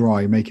that's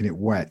dry, making it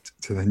wet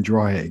to then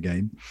dry it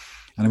again.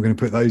 And I'm going to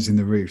put those in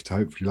the roof to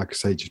hopefully, like I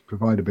say, just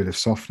provide a bit of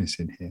softness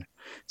in here.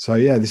 So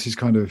yeah, this is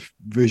kind of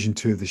version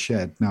 2 of the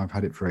shed. Now I've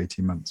had it for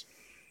 18 months.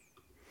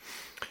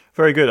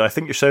 Very good. I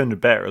think you're sounding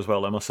better as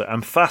well, I must say.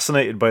 I'm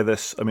fascinated by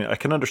this. I mean, I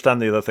can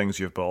understand the other things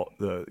you've bought,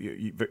 the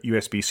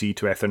USB-C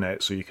to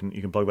Ethernet, so you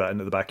can plug that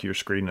into the back of your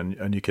screen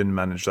and you can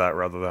manage that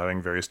rather than having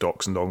various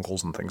docks and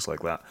dongles and things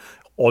like that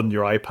on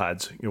your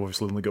iPads. You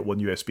obviously only got one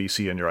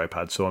USB-C on your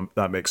iPad, so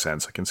that makes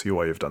sense. I can see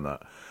why you've done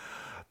that.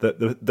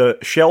 The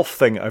shelf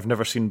thing I've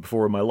never seen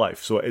before in my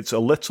life. So it's a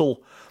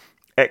little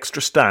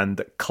extra stand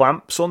that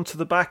clamps onto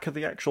the back of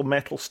the actual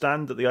metal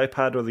stand that the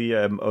iPad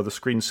or the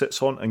screen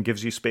sits on and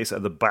gives you space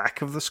at the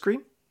back of the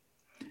screen?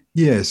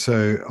 Yeah,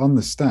 so on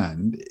the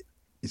stand,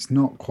 it's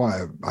not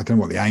quite I don't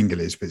know what the angle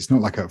is, but it's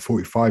not like a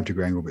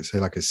 45-degree angle, but say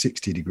like a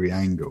 60-degree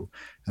angle.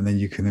 And then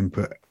you can then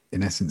put,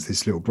 in essence,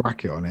 this little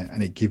bracket on it,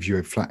 and it gives you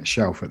a flat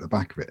shelf at the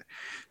back of it.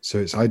 So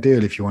it's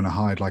ideal if you want to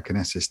hide like an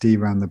SSD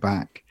around the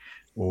back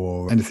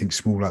or anything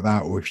small like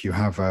that, or if you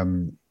have a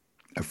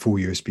full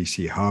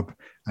USB-C hub.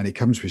 And it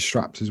comes with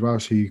straps as well,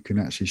 so you can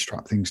actually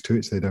strap things to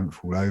it so they don't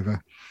fall over.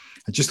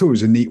 I just thought it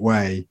was a neat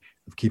way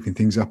of keeping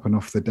things up and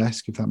off the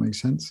desk, if that makes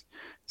sense.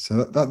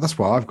 So that's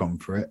why I've gone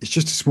for it. It's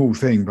just a small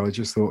thing, but I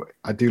just thought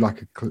I do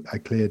like a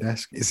clear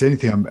desk. It's the only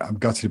thing I'm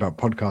gutted about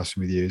podcasting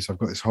with you is I've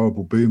got this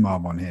horrible boom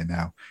arm on here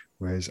now,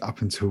 whereas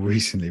up until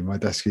recently, my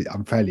desk,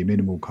 I'm a fairly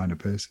minimal kind of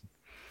person.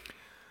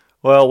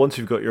 Well, once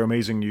you've got your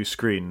amazing new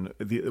screen,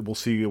 we'll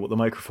see what the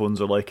microphones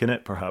are like in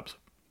it, perhaps.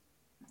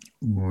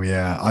 Well,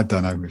 yeah, I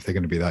don't know if they're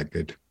going to be that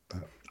good,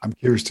 but I'm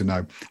curious to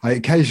know. I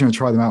occasionally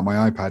try them out on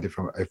my iPad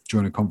if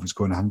during a conference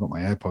call and I haven't got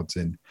my AirPods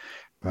in.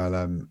 But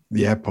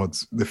the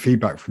AirPods, the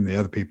feedback from the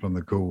other people on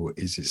the call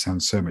is it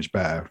sounds so much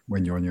better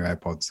when you're on your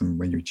AirPods than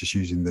when you're just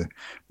using the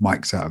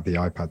mics out of the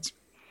iPads.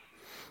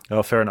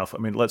 Oh, fair enough. I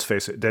mean, let's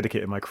face it,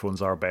 dedicated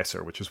microphones are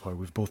better, which is why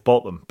we've both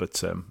bought them.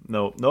 But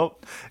no,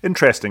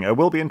 interesting. I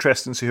will be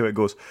interested to see how it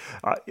goes.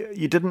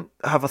 You didn't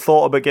have a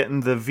thought about getting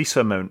the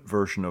Visa mount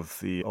version of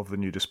the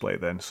new display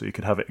then, so you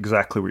could have it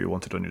exactly where you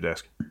wanted on your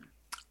desk?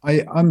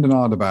 I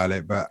undenied about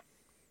it, but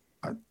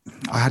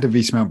I had a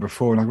Visa mount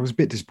before, and I was a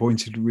bit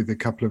disappointed with a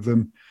couple of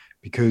them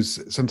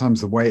because sometimes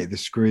the weight of the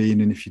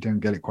screen, and if you don't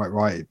get it quite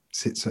right, it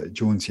sits at a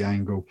jaunty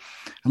angle.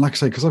 And like I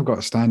say, because I've got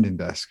a standing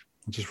desk,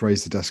 I'll just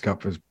raise the desk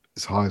up as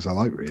high as I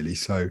like, really.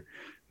 So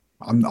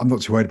I'm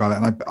not too worried about it.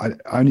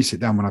 And I only sit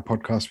down when I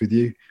podcast with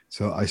you,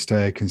 so I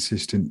stay a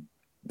consistent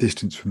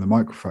distance from the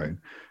microphone.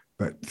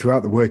 But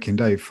throughout the working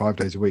day, 5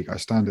 days a week, I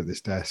stand at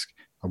this desk.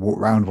 I walk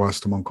around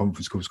whilst I'm on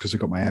conference calls because I've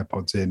got my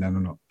AirPods in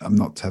and I'm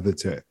not tethered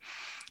to it.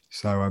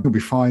 So it'll be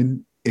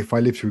fine. If I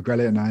live to regret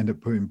it and I end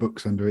up putting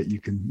books under it, you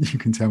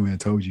can tell me I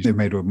told you. They've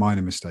made a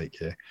minor mistake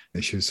here.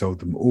 They should have sold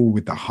them all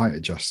with the height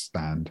adjust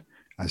stand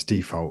as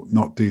default,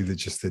 not do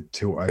just the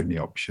tilt only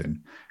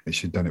option. They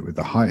should have done it with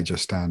the height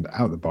adjust stand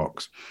out the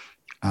box,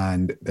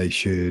 and they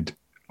should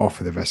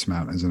offer the vest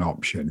mount as an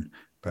option.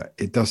 But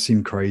it does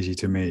seem crazy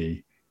to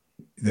me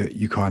that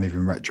you can't even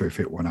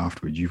retrofit one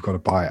afterwards. You've got to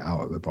buy it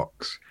out of the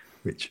box,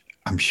 which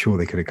I'm sure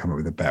they could have come up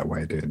with a better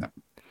way of doing that.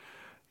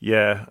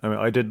 Yeah, I mean,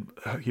 I did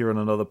hear on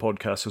another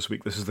podcast this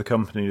week, this is the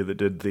company that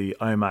did the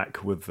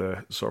iMac with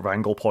the sort of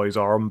angle poise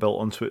arm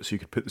built onto it, so you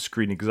could put the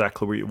screen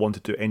exactly where you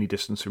wanted to, any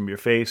distance from your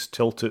face,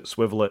 tilt it,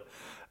 swivel it,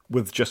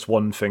 with just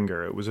one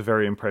finger. It was a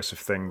very impressive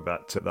thing,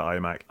 that the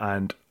iMac,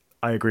 and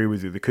I agree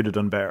with you, they could have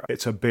done better.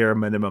 It's a bare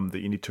minimum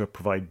that you need to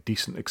provide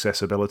decent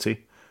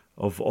accessibility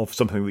of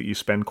something that you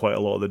spend quite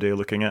a lot of the day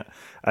looking at,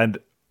 and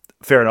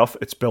fair enough,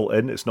 it's built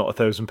in. It's not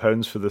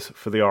 £1,000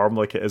 for the arm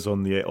like it is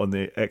on the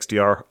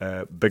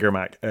XDR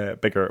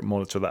bigger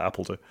monitor that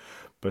Apple do.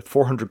 But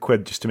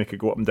 £400 just to make it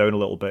go up and down a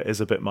little bit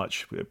is a bit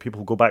much.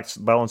 People go back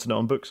to balancing it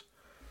on books.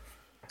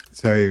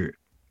 So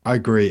I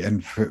agree.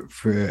 And for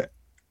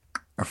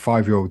a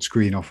 5-year-old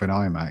screen off an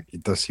iMac,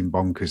 it does seem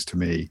bonkers to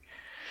me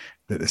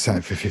that they're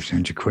selling it for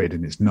 £1,500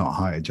 and it's not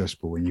height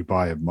adjustable when you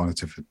buy a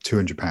monitor for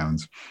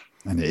 £200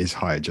 and it is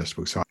height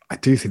adjustable. So I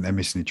do think they're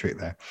missing a trick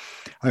there.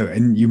 Oh,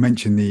 and you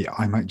mentioned the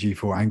iMac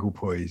G4 angle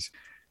poise.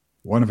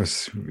 One of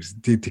us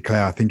did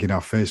declare, I think, in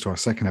our first or our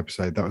second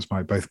episode, that was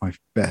both my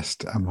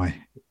best and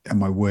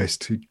my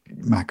worst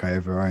Mac I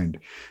ever owned.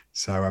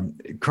 So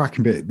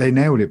cracking bit. They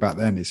nailed it back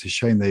then. It's a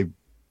shame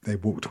they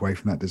walked away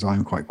from that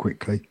design quite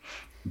quickly.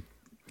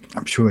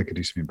 I'm sure they could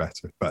do something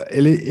better, but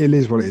it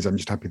is what it is. I'm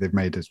just happy they've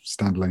made a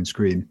standalone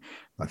screen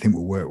that I think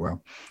will work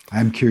well. I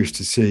am curious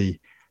to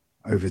see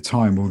over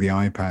time, will the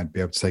iPad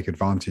be able to take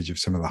advantage of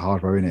some of the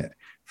hardware in it?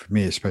 For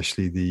me,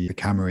 especially the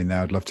camera in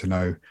there, I'd love to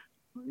know,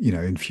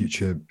 in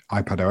future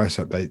iPad OS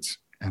updates,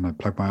 and I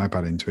plug my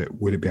iPad into it,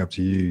 will it be able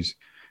to use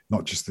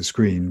not just the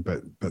screen,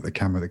 but the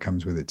camera that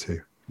comes with it too?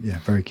 Yeah,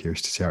 very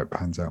curious to see how it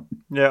pans out.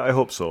 Yeah, I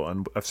hope so.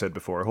 And I've said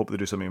before, I hope they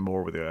do something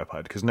more with the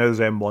iPad, because now there's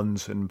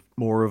M1s in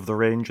more of the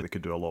range. They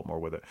could do a lot more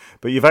with it.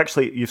 But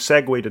you've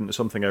segued into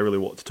something I really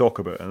want to talk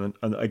about. And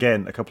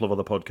again, a couple of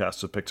other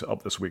podcasts have picked it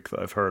up this week that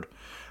I've heard.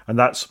 And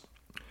that's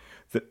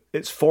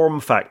it's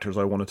form factors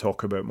I want to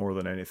talk about more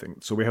than anything.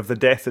 So we have the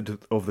death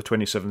of the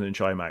 27-inch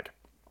iMac.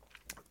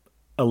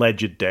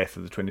 Alleged death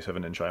of the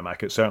 27-inch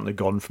iMac. It's certainly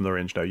gone from the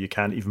range now. You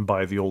can't even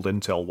buy the old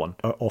Intel one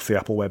off the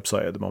Apple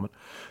website at the moment.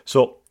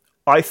 So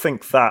I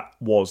think that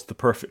was the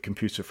perfect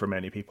computer for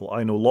many people.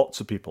 I know lots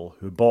of people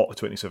who bought a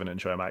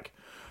 27-inch iMac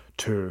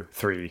 2,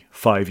 3,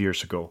 5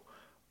 years ago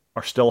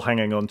are still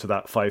hanging on to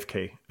that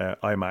 5K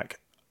iMac.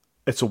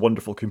 It's a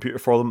wonderful computer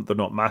for them. They're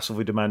not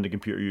massively demanding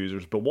computer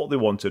users, but what they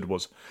wanted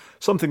was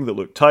something that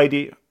looked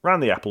tidy, ran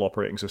the Apple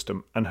operating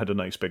system, and had a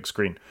nice big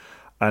screen.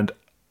 And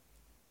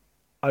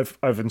I've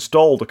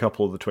installed a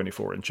couple of the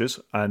 24 inches,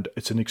 and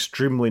it's an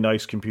extremely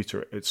nice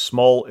computer. It's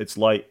small, it's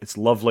light, it's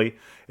lovely.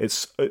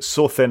 It's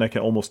so thin I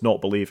can almost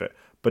not believe it,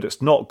 but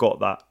it's not got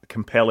that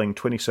compelling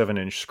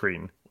 27-inch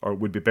screen, or it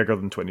would be bigger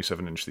than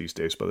 27-inch these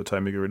days by the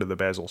time you get rid of the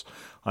bezels.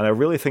 And I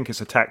really think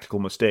it's a tactical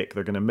mistake.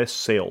 They're going to miss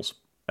sales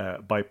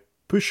by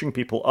pushing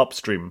people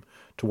upstream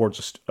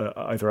towards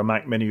either a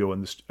Mac Mini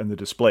in the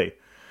display,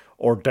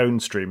 or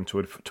downstream to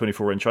a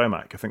 24-inch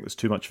iMac. I think there's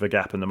too much of a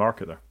gap in the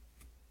market there.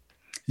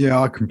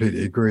 Yeah, I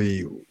completely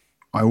agree.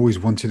 I always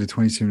wanted a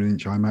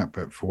 27-inch iMac,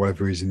 but for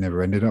whatever reason,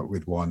 never ended up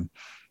with one.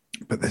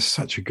 But there's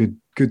such a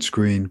good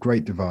screen,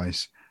 great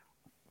device.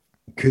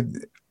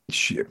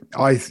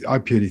 I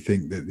purely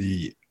think that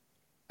the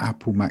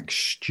Apple Mac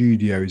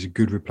Studio is a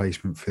good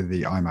replacement for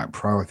the iMac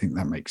Pro. I think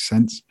that makes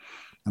sense.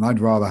 And I'd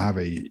rather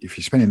if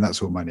you're spending that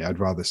sort of money, I'd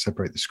rather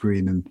separate the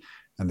screen and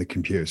the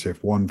computer. So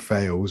if one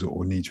fails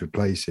or needs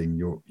replacing,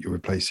 you're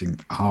replacing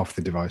half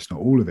the device, not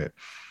all of it.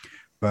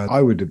 But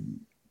I would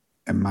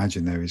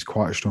imagine there is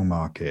quite a strong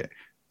market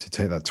to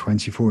take that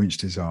 24-inch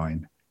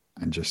design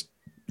and just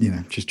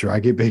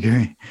drag it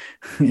bigger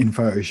in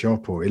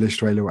Photoshop or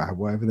Illustrator or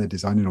whatever they're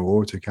designing,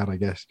 or AutoCAD, I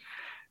guess.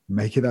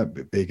 Make it that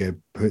bit bigger,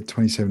 put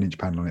 27-inch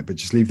panel on it, but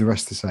just leave the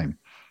rest the same.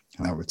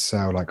 And that would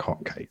sell like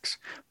hotcakes,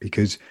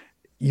 because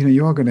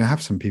you are going to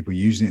have some people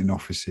using it in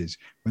offices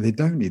where they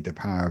don't need the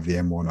power of the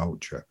M1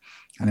 Ultra,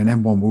 and an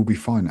M1 will be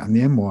fine. And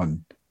the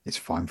M1 is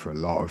fine for a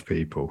lot of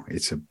people.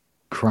 It's a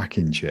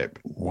cracking chip.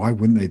 Why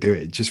wouldn't they do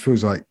it? It just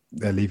feels like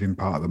they're leaving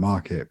part of the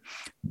market.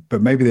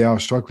 But maybe they are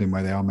struggling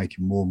where they are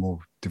making more and more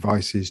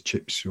devices,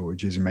 chip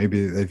shortages, and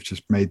maybe they've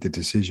just made the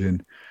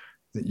decision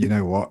that, you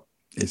know what,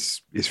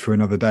 it's for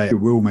another day. It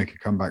will make a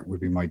comeback,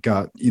 would be my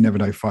gut. You never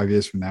know, 5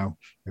 years from now,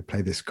 they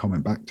play this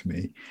comment back to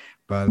me,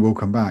 but it will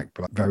come back.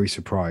 But I'm very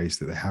surprised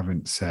that they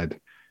haven't said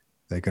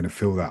they're going to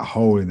fill that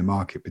hole in the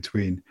market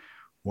between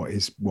a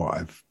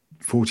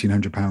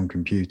 £1,400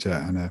 computer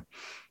and a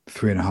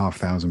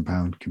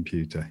 £3,500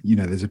 computer.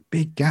 There's a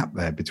big gap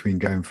there between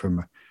going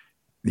from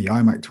the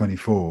iMac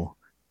 24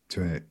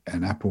 to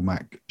an Apple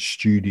Mac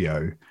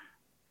Studio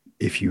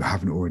if you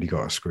haven't already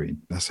got a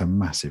screen. That's a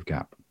massive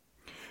gap.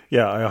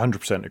 Yeah, I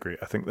 100% agree.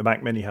 I think the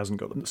Mac Mini hasn't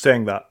got them.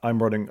 Saying that,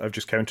 I've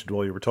just counted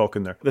while you were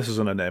talking there. This is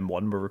on an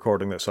M1. We're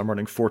recording this. I'm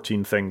running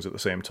 14 things at the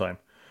same time.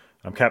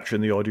 I'm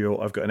capturing the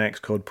audio. I've got an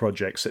Xcode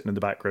project sitting in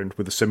the background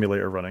with a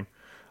simulator running.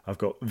 I've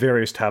got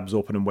various tabs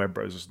open in web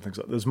browsers and things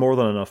like that. There's more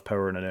than enough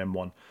power in an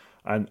M1.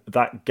 And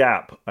that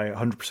gap, I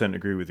 100%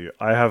 agree with you.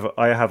 I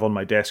have on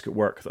my desk at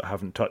work that I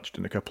haven't touched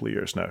in a couple of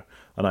years now,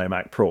 an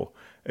iMac Pro.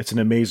 It's an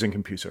amazing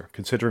computer.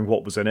 Considering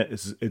what was in it,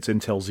 it's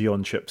Intel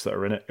Xeon chips that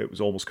are in it. It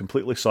was almost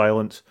completely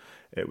silent.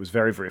 It was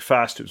very, very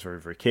fast. It was very,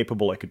 very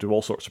capable. I could do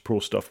all sorts of pro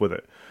stuff with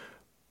it.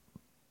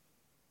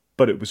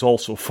 But it was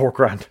also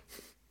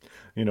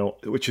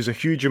 $4,000, which is a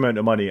huge amount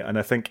of money. And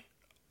I think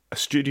a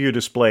Studio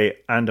Display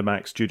and a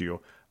Mac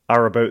Studio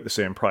are about the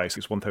same price.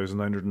 It's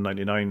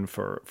 $1,999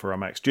 for a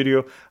Mac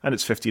Studio, and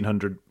it's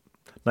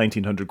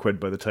 £1,900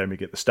 by the time you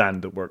get the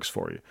stand that works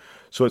for you.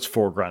 So it's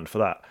 $4,000 for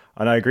that.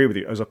 And I agree with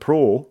you. As a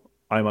pro,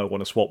 I might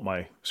want to swap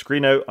my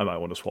screen out. I might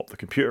want to swap the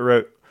computer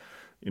out.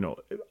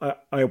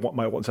 I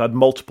might want to add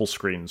multiple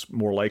screens,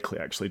 more likely,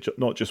 actually.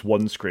 Not just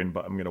one screen,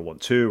 but I'm going to want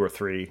 2 or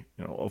 3,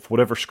 of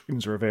whatever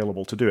screens are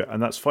available to do it.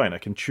 And that's fine. I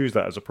can choose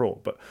that as a pro.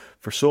 But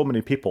for so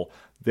many people,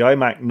 the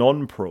iMac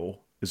non-pro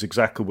is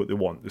exactly what they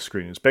want. The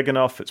screen is big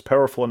enough, it's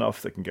powerful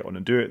enough, they can get on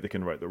and do it, they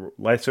can write the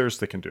letters,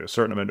 they can do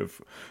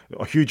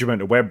a huge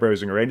amount of web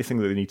browsing or anything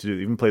that they need to do,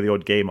 they even play the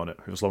odd game on it,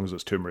 as long as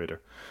it's Tomb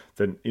Raider.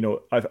 Then,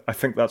 I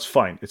think that's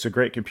fine. It's a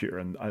great computer,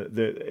 and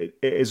it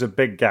is a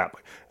big gap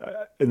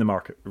in the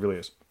market. It really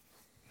is.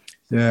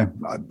 Yeah,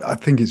 I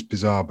think it's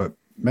bizarre, but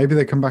maybe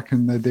they come back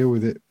and they deal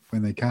with it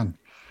when they can.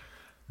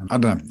 I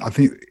don't know. I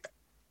think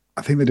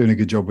they're doing a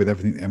good job with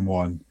everything.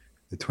 M1,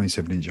 the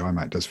 27-inch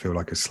iMac does feel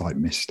like a slight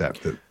misstep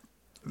that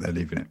they're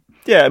leaving it.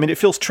 Yeah, I mean, it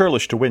feels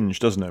churlish to whinge,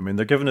 doesn't it? I mean,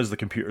 they're giving us the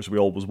computers we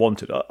always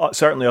wanted.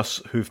 Certainly us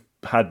who've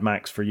had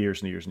Macs for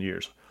years and years and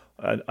years.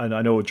 And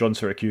I know John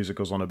Siracusa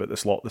goes on about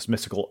this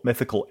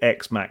mythical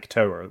X-Mac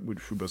tower,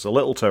 which was a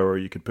little tower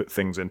you could put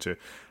things into.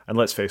 And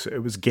let's face it,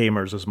 it was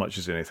gamers as much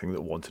as anything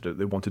that wanted it.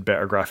 They wanted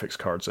better graphics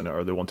cards in it,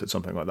 or they wanted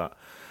something like that.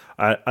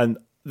 And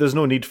there's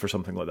no need for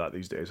something like that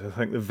these days. I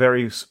think they've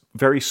very,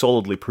 very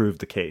solidly proved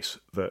the case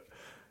that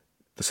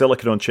the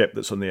silicon on chip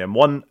that's on the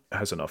M1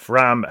 has enough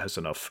RAM, it has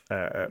enough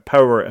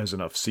power, it has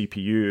enough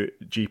CPU,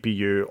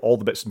 GPU, all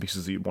the bits and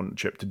pieces that you want on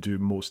chip to do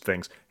most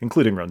things,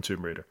 including run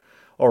Tomb Raider.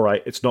 All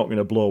right, it's not going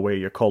to blow away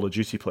your Call of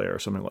Duty player or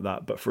something like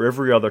that, but for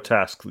every other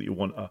task that you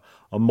want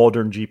a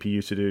modern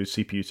GPU to do,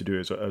 CPU to do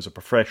as a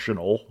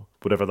professional,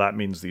 whatever that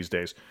means these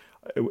days,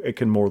 it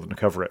can more than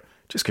cover it.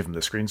 Just give them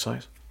the screen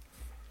size.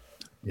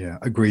 Yeah,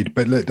 agreed.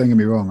 But look, don't get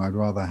me wrong, I'd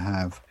rather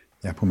have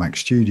the Apple Mac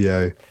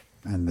Studio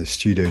and the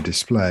Studio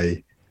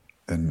Display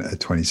than a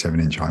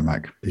 27-inch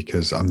iMac,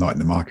 because I'm not in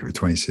the market for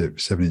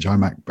 27-inch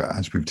iMac, but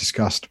as we've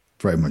discussed,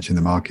 very much in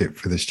the market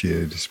for the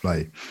Studio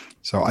Display.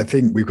 So I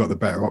think we've got the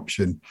better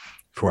option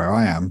for where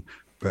I am.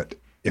 But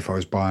if I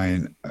was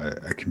buying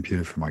a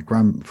computer for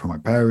my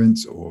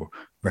parents or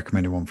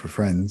recommending one for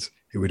friends,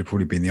 it would have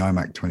probably been the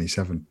iMac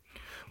 27.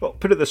 Well,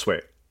 put it this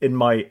way. In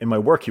my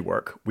worky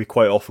work, we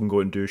quite often go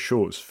and do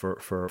shows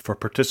for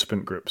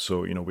participant groups.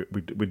 So,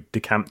 we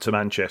decamp to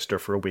Manchester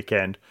for a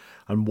weekend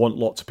and want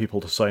lots of people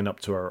to sign up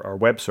to our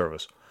web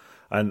service.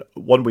 And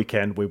one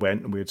weekend we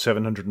went and we had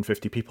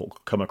 750 people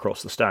come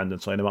across the stand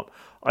and sign them up.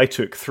 I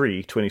took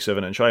 3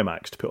 27-inch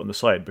iMacs to put on the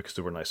side because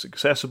they were nice and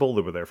accessible.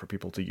 They were there for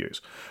people to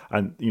use.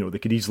 And, they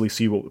could easily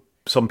see what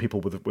some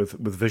people with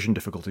vision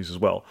difficulties as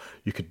well.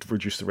 You could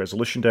reduce the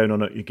resolution down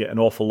on it. You get an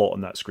awful lot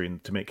on that screen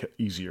to make it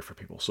easier for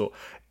people. So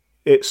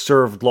it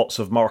served lots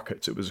of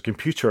markets. It was a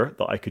computer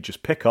that I could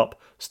just pick up,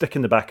 stick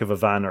in the back of a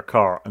van or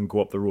car and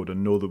go up the road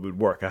and know that it would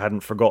work. I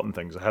hadn't forgotten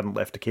things. I hadn't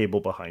left a cable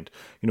behind.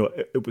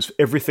 It was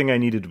everything I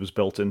needed was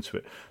built into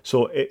it.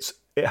 So it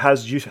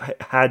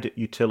had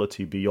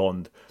utility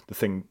beyond the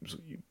things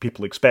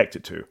people expect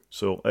it to.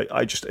 So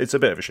it's a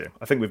bit of a shame.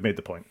 I think we've made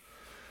the point.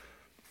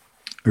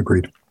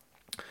 Agreed.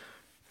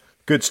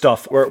 Good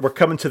stuff. We're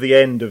coming to the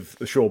end of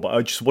the show, but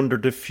I just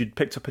wondered if you'd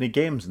picked up any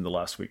games in the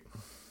last week.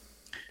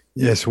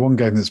 Yes, one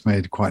game that's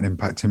made quite an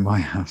impact in my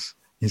house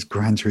is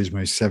Gran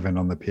Turismo 7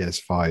 on the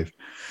PS5.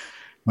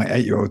 My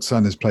 8-year-old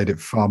son has played it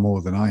far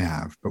more than I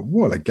have, but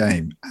what a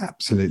game.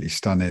 Absolutely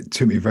stunning. It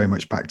took me very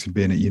much back to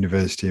being at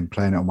university and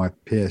playing it on my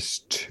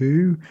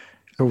PS2.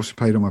 I also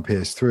played on my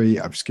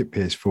PS3. I've skipped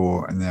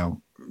PS4 and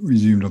now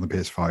resumed on the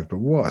PS5, but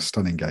what a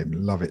stunning game.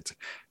 Love it.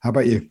 How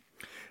about you?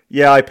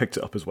 Yeah, I picked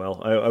it up as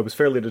well. I was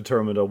fairly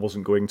determined I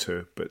wasn't going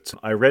to, but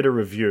I read a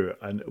review,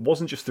 and it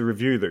wasn't just the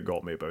review that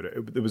got me about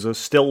it. There was a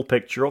still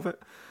picture of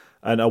it,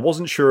 and I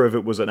wasn't sure if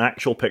it was an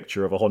actual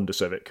picture of a Honda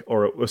Civic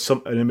or it was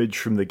an image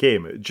from the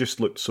game. It just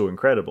looked so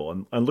incredible,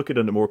 and looking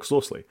at it more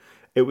closely,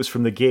 it was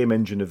from the game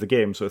engine of the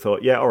game. So I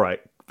thought, yeah, all right,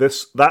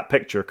 that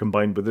picture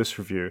combined with this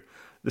review,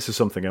 this is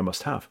something I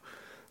must have.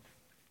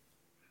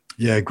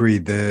 Yeah,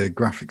 agreed. The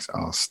graphics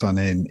are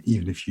stunning,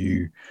 even if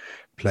you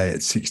play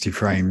at 60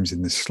 frames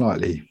in the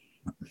slightly,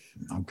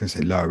 I'm going to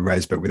say lower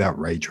res, but without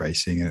ray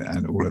tracing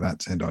and all of that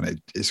turned on.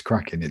 It's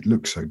cracking. It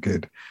looks so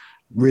good.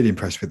 Really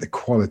impressed with the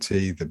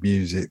quality, the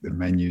music, the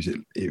menus.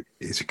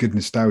 It's a good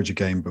nostalgia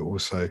game, but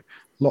also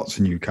lots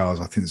of new cars.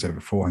 I think there's over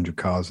 400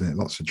 cars in it,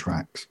 lots of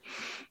tracks.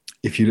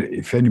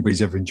 If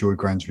anybody's ever enjoyed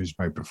Gran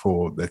Turismo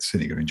before, they're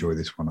certainly going to enjoy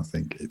this one. I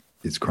think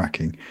it's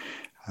cracking.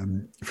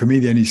 For me,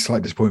 the only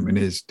slight disappointment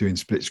is doing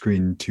split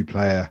screen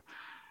 2-player.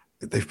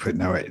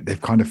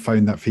 They've kind of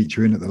phoned that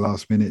feature in at the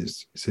last minute. It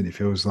certainly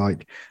feels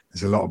like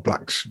there's a lot of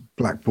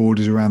black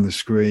borders around the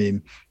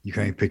screen. You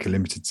can only pick a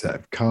limited set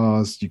of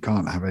cars. You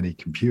can't have any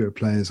computer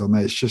players on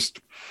there. It's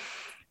just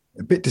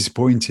a bit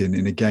disappointing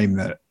in a game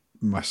that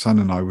my son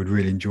and I would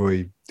really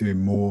enjoy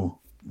doing more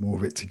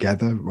of it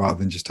together rather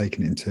than just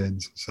taking it in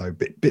turns. So a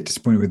bit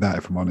disappointed with that,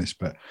 if I'm honest,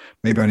 but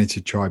maybe I need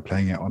to try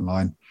playing it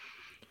online.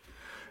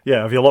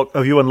 Yeah, have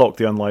you unlocked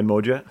the online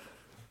mode yet?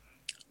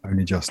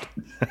 Only just.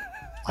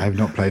 I have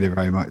not played it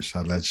very much,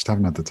 sadly. I just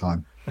haven't had the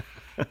time.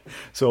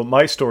 So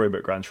my story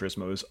about Gran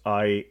Turismo is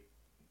I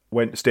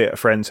went to stay at a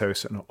friend's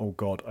house, and oh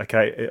god,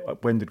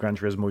 when did Gran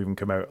Turismo even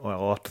come out?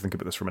 Well, I'll have to think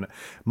about this for a minute.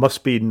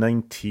 Must be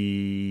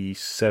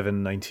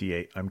 97,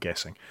 98, I'm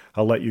guessing.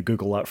 I'll let you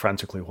Google that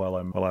frantically while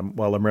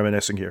I'm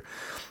reminiscing here.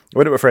 I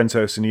went to a friend's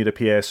house and he had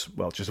just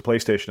a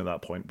PlayStation at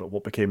that point, but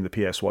what became the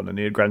PS1, and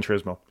he had Gran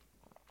Turismo.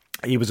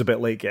 He was a bit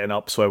late getting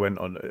up, so I went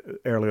on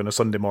early on a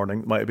Sunday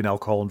morning. Might have been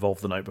alcohol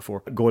involved the night before.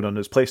 Going on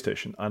his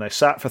PlayStation, and I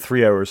sat for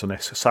 3 hours, and I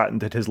sat and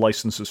did his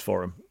licenses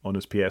for him on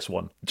his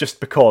PS1, just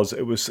because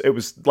it was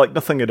like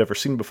nothing I'd ever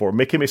seen before.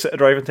 Making me sit a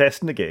driving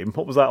test in the game.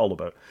 What was that all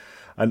about?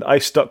 And I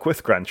stuck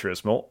with Gran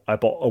Turismo.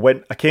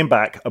 I came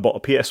back. I bought a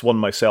PS1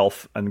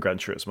 myself and Gran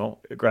Turismo.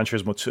 Gran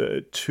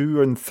Turismo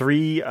 2 and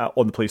 3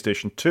 on the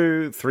PlayStation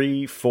 2,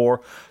 3,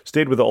 4.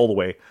 Stayed with it all the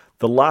way.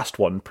 The last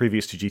one,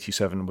 previous to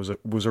GT7,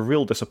 was a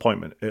real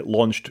disappointment. It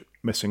launched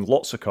missing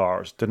lots of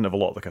cars, didn't have a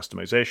lot of the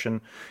customization.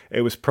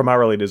 It was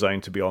primarily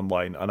designed to be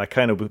online, and I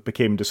kind of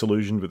became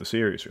disillusioned with the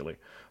series, really.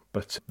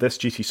 But this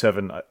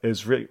GT7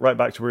 is right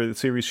back to where the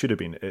series should have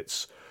been.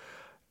 It's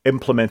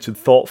implemented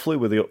thoughtfully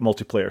with the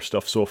multiplayer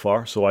stuff so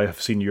far. So I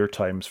have seen your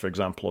times, for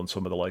example, on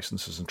some of the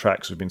licenses and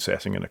tracks we've been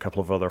setting, and a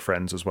couple of other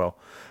friends as well.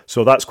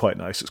 So that's quite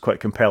nice. It's quite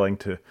compelling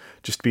to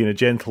just be in a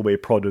gentle way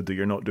prodded that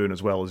you're not doing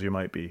as well as you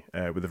might be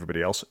with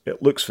everybody else.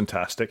 It looks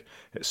fantastic.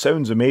 It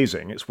sounds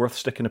amazing. It's worth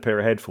sticking a pair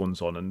of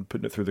headphones on and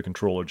putting it through the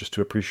controller just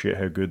to appreciate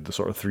how good the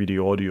sort of 3D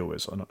audio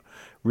is on it.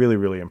 Really,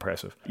 really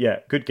impressive. Yeah,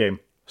 good game.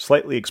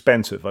 Slightly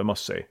expensive, I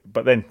must say.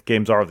 But then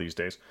games are these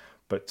days.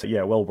 But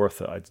yeah, well worth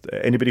it.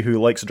 Anybody who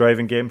likes a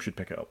driving game should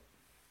pick it up.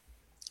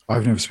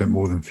 I've never spent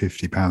more than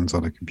 £50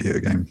 on a computer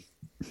game.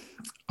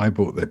 I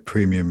bought the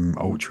premium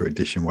ultra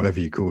edition,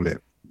 whatever you call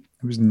it.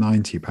 It was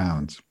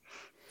 £90.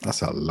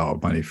 That's a lot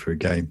of money for a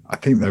game. I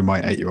think though my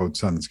 8-year-old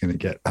son's going to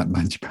get that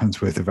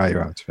 £90 worth of value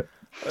out of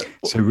it.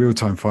 So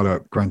real-time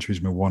follow-up, Gran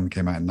Turismo 1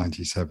 came out in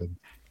 97,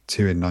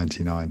 2 in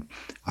 99.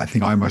 I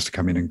think I must have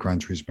come in Gran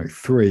Turismo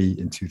 3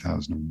 in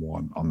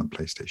 2001 on the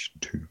PlayStation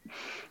 2.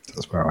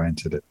 That's where I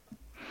entered it.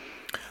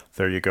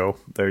 There you go.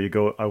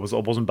 I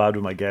wasn't bad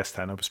with my guess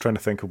then. I was trying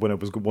to think of when I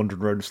was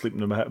wandering around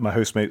sleeping on my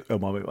housemate,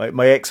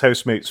 my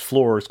ex-housemate's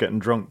floor, is getting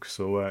drunk.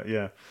 So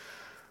yeah,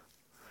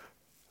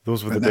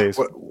 those were the days.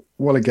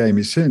 What a game!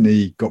 It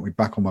certainly got me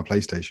back on my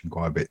PlayStation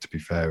quite a bit, to be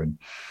fair. And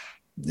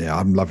yeah,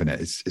 I'm loving it.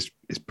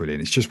 It's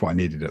brilliant. It's just what I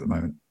needed at the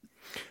moment.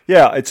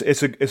 Yeah, it's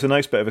a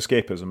nice bit of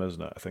escapism,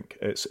 isn't it? I think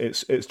it's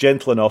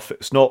gentle enough.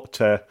 It's not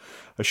a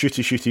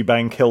shooty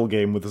bang kill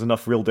game with there's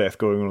enough real death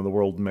going on in the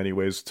world in many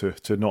ways to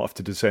not have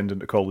to descend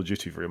into Call of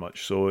Duty very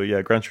much. So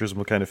yeah, Gran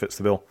Turismo kind of fits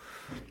the bill.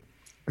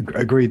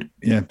 Agreed.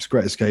 Yeah, it's a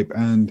great escape,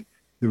 and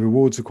the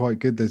rewards are quite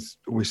good. There's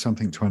always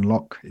something to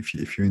unlock if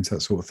you're into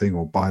that sort of thing,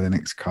 or buy the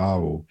next car,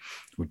 or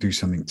do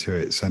something to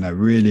it. So no,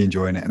 really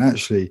enjoying it, and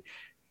actually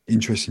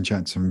interesting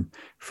chat to some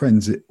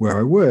friends where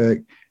I work.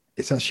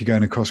 It's actually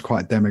going across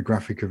quite a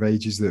demographic of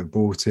ages that have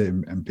bought it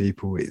and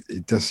people.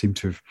 It does seem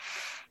to have,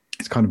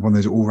 it's kind of one of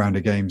those all-rounder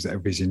games that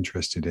everybody's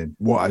interested in.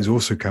 What has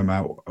also coming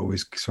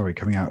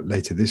out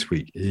later this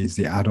week is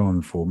the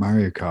add-on for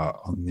Mario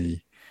Kart on the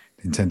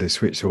Nintendo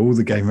Switch. So all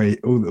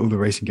the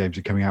racing games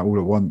are coming out all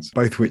at once,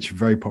 both of which are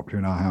very popular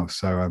in our house.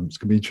 So it's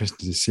going to be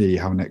interesting to see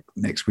how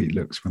next week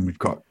looks when we've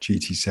got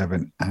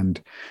GT7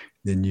 and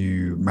the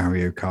new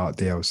Mario Kart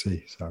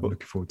DLC. So I'm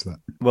looking forward to that.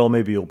 Well,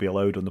 maybe you'll be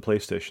allowed on the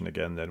PlayStation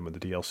again then when the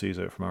DLC's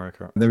out for Mario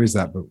Kart. There is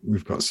that, but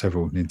we've got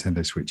several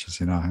Nintendo Switches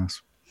in our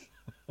house.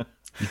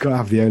 You've got to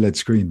have the OLED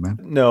screen, man.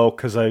 No,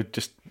 because I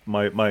just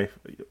my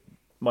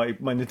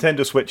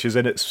Nintendo Switch is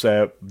in its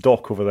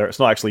dock over there. It's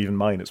not actually even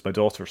mine. It's my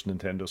daughter's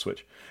Nintendo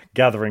Switch.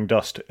 Gathering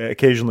dust. It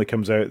occasionally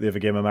comes out. They have a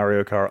game of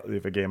Mario Kart. They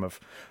have a game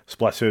of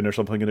Splatoon or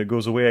something, and it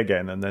goes away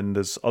again. And then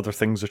there's other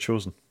things are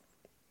chosen.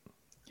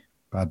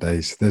 Bad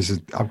days.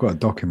 I've got a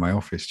dock in my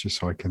office just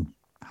so I can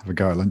have a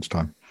go at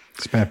lunchtime.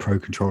 Spare Pro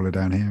controller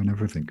down here and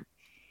everything.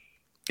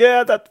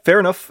 Yeah, that fair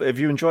enough. If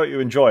you enjoy it, you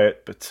enjoy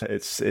it. But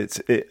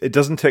it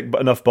doesn't tick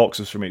enough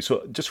boxes for me.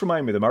 So just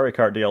remind me, the Mario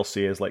Kart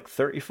DLC is like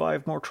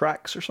 35 more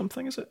tracks or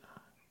something, is it?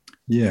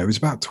 Yeah, it was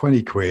about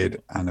 20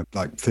 quid and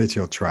like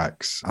 30 odd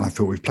tracks. And I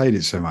thought we've played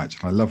it so much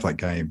and I love that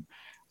game.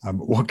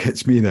 What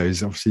gets me though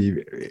is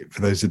obviously, for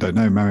those that don't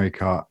know, Mario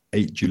Kart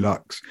 8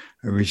 Deluxe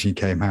originally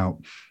came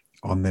out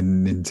on the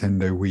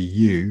Nintendo Wii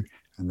U,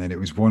 and then it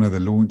was one of the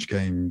launch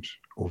games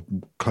or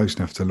close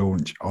enough to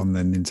launch on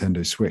the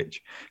Nintendo Switch.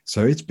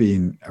 So it's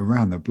been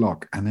around the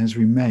block and has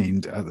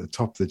remained at the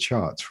top of the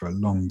charts for a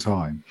long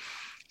time.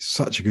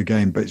 Such a good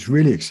game, but it's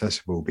really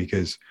accessible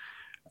because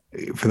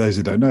for those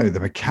that don't know, the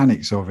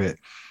mechanics of it,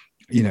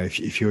 you know,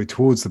 if you're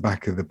towards the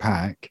back of the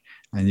pack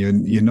and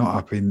you're not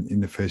up in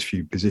the first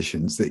few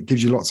positions, that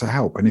gives you lots of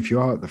help. And if you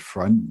are at the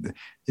front,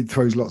 it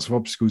throws lots of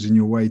obstacles in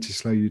your way to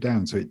slow you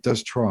down. So it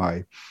does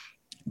try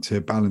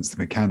to balance the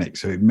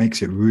mechanics. So it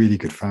makes it a really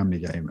good family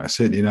game. I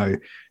certainly know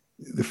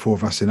the four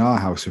of us in our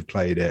house have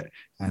played it,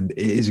 and it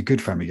is a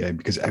good family game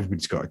because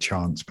everybody's got a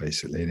chance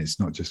basically. And it's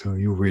not just, oh,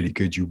 you're really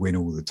good, you win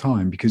all the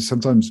time, because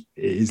sometimes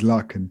it is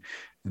luck and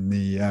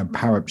the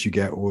power-ups you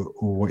get or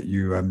what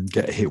you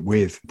get hit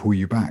with pull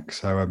you back.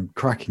 So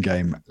cracking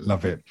game,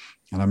 love it.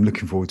 And I'm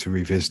looking forward to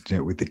revisiting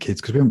it with the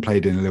kids because we haven't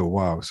played it in a little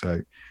while. So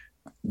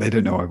they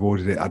don't know I've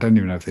ordered it. I don't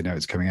even know if they know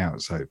it's coming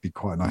out. So it'd be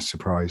quite a nice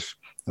surprise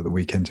at the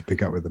weekend to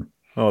pick up with them.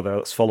 Oh,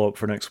 let's follow up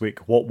for next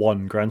week. What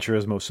won, Gran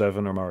Turismo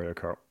 7 or Mario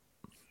Kart?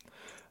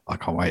 I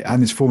can't wait.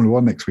 And it's Formula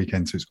One next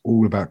weekend, so it's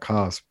all about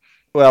cars.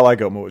 Well, I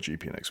got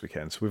MotoGP next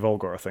weekend, so we've all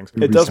got our things.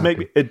 It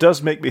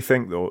does make me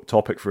think, though.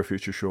 Topic for a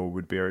future show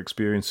would be our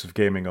experience of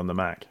gaming on the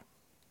Mac.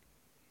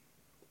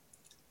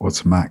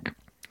 What's a Mac?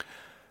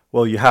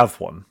 Well, you have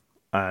one,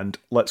 and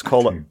let's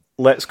call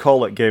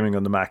it gaming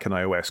on the Mac and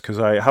iOS, because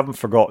I haven't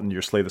forgotten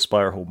your Slay the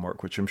Spire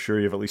homework, which I'm sure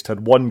you've at least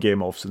had one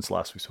game of since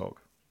last we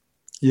talked.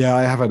 Yeah,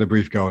 I have had a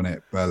brief go on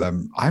it, but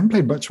I haven't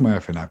played much of my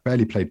iPhone. I've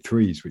barely played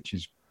threes, which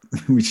is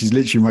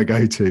literally my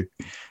go-to.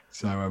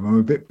 So I'm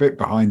a bit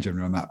behind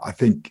generally on that. I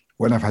think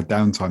when I've had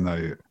downtime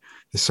though,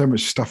 there's so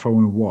much stuff I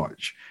want to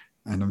watch,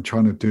 and I'm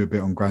trying to do a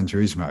bit on Gran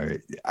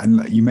Turismo.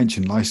 And you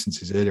mentioned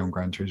licenses earlier on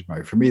Gran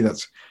Turismo. For me,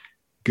 that's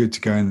good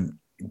to go and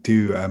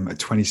do a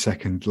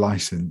 20-second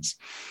license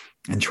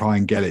and try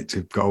and get it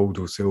to gold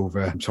or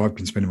silver. So I've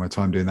been spending my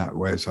time doing that,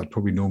 whereas I'd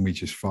probably normally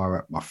just fire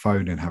up my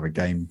phone and have a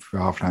game for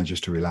half an hour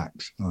just to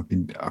relax.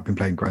 And I've been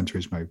playing Gran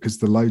Turismo because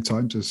the load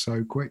times are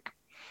so quick.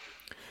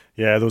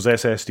 Yeah, those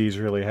SSDs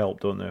really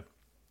help, don't they?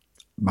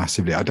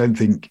 Massively. I don't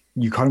think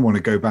you kind of want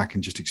to go back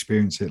and just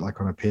experience it like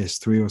on a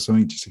PS3 or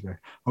something, just to go,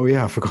 oh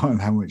yeah, I've forgotten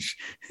how much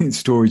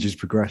storage has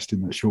progressed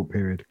in that short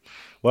period.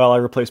 Well, I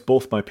replaced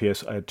both my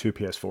I had two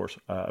PS4s,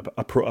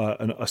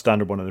 a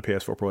standard one and a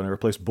PS4 Pro, and I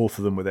replaced both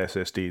of them with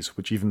SSDs,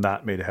 which even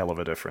that made a hell of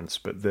a difference.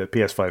 But the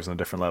PS5 is on a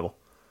different level.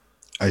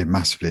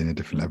 Massively in a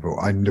different level.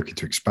 I'm looking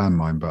to expand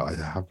mine, but I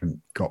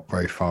haven't got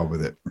very far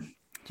with it.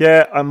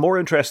 Yeah, I'm more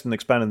interested in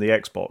expanding the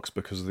Xbox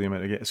because of the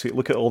amount of... See,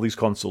 look at all these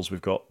consoles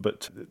we've got,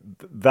 but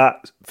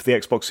that, for the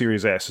Xbox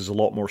Series S, is a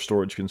lot more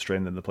storage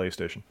constrained than the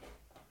PlayStation.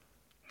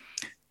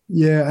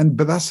 Yeah,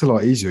 but that's a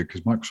lot easier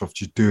because Microsoft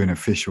just do an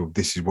official,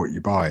 this is what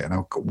you buy. And I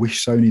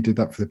wish Sony did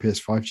that for the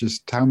PS5.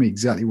 Just tell me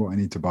exactly what I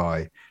need to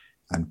buy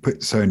and put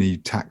Sony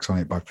tax on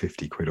it by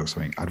 50 quid or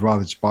something. I'd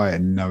rather just buy it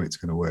and know it's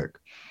going to work.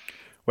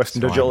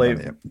 Western Digital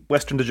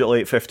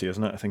 850,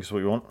 isn't it? I think is what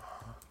you want.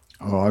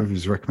 Oh, I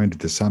was recommended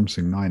the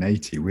Samsung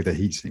 980 with a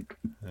heatsink.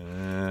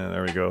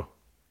 There we go.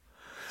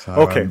 So,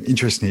 okay.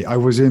 Interestingly, I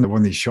was in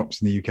one of these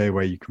shops in the UK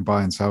where you can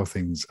buy and sell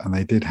things, and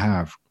they did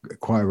have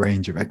quite a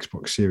range of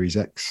Xbox Series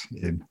X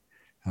in.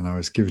 And I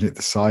was giving it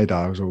the side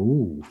eye. I was like,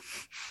 ooh,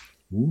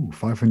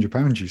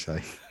 £500, you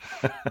say?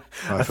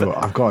 I thought,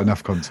 I've got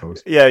enough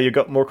consoles. Yeah, you've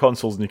got more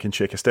consoles than you can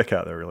shake a stick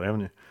at there, really, haven't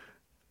you?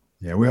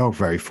 Yeah, we are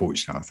very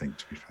fortunate, I think,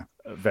 to be fair.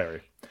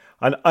 Very.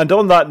 And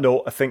on that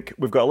note, I think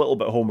we've got a little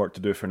bit of homework to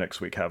do for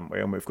next week, haven't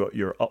we? And we've got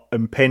your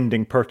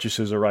impending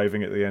purchases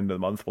arriving at the end of the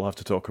month we'll have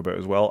to talk about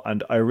as well.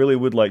 And I really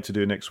would like to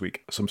do next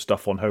week some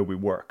stuff on how we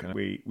work. And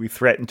we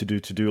threatened to do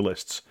to-do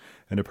lists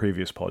in a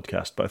previous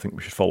podcast, but I think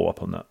we should follow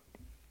up on that.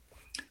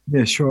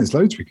 Yeah, sure. There's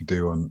loads we could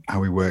do on how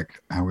we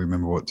work, how we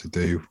remember what to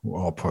do,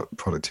 what our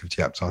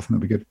productivity apps are. I think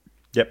that'd be good.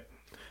 Yep.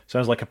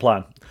 Sounds like a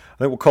plan. I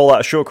think we'll call that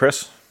a show,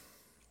 Chris.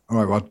 All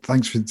right, well,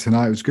 thanks for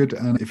tonight. It was good.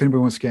 And if anybody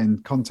wants to get in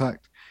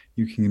contact,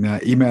 you can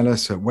email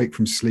us at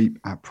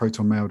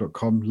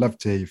wakefromsleep@protonmail.com. Love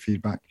to hear your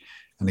feedback.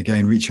 And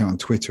again, reach out on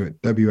Twitter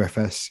at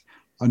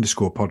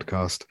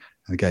WFS_podcast.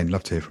 And again,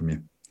 love to hear from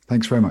you.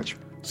 Thanks very much.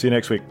 See you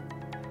next week.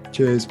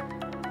 Cheers.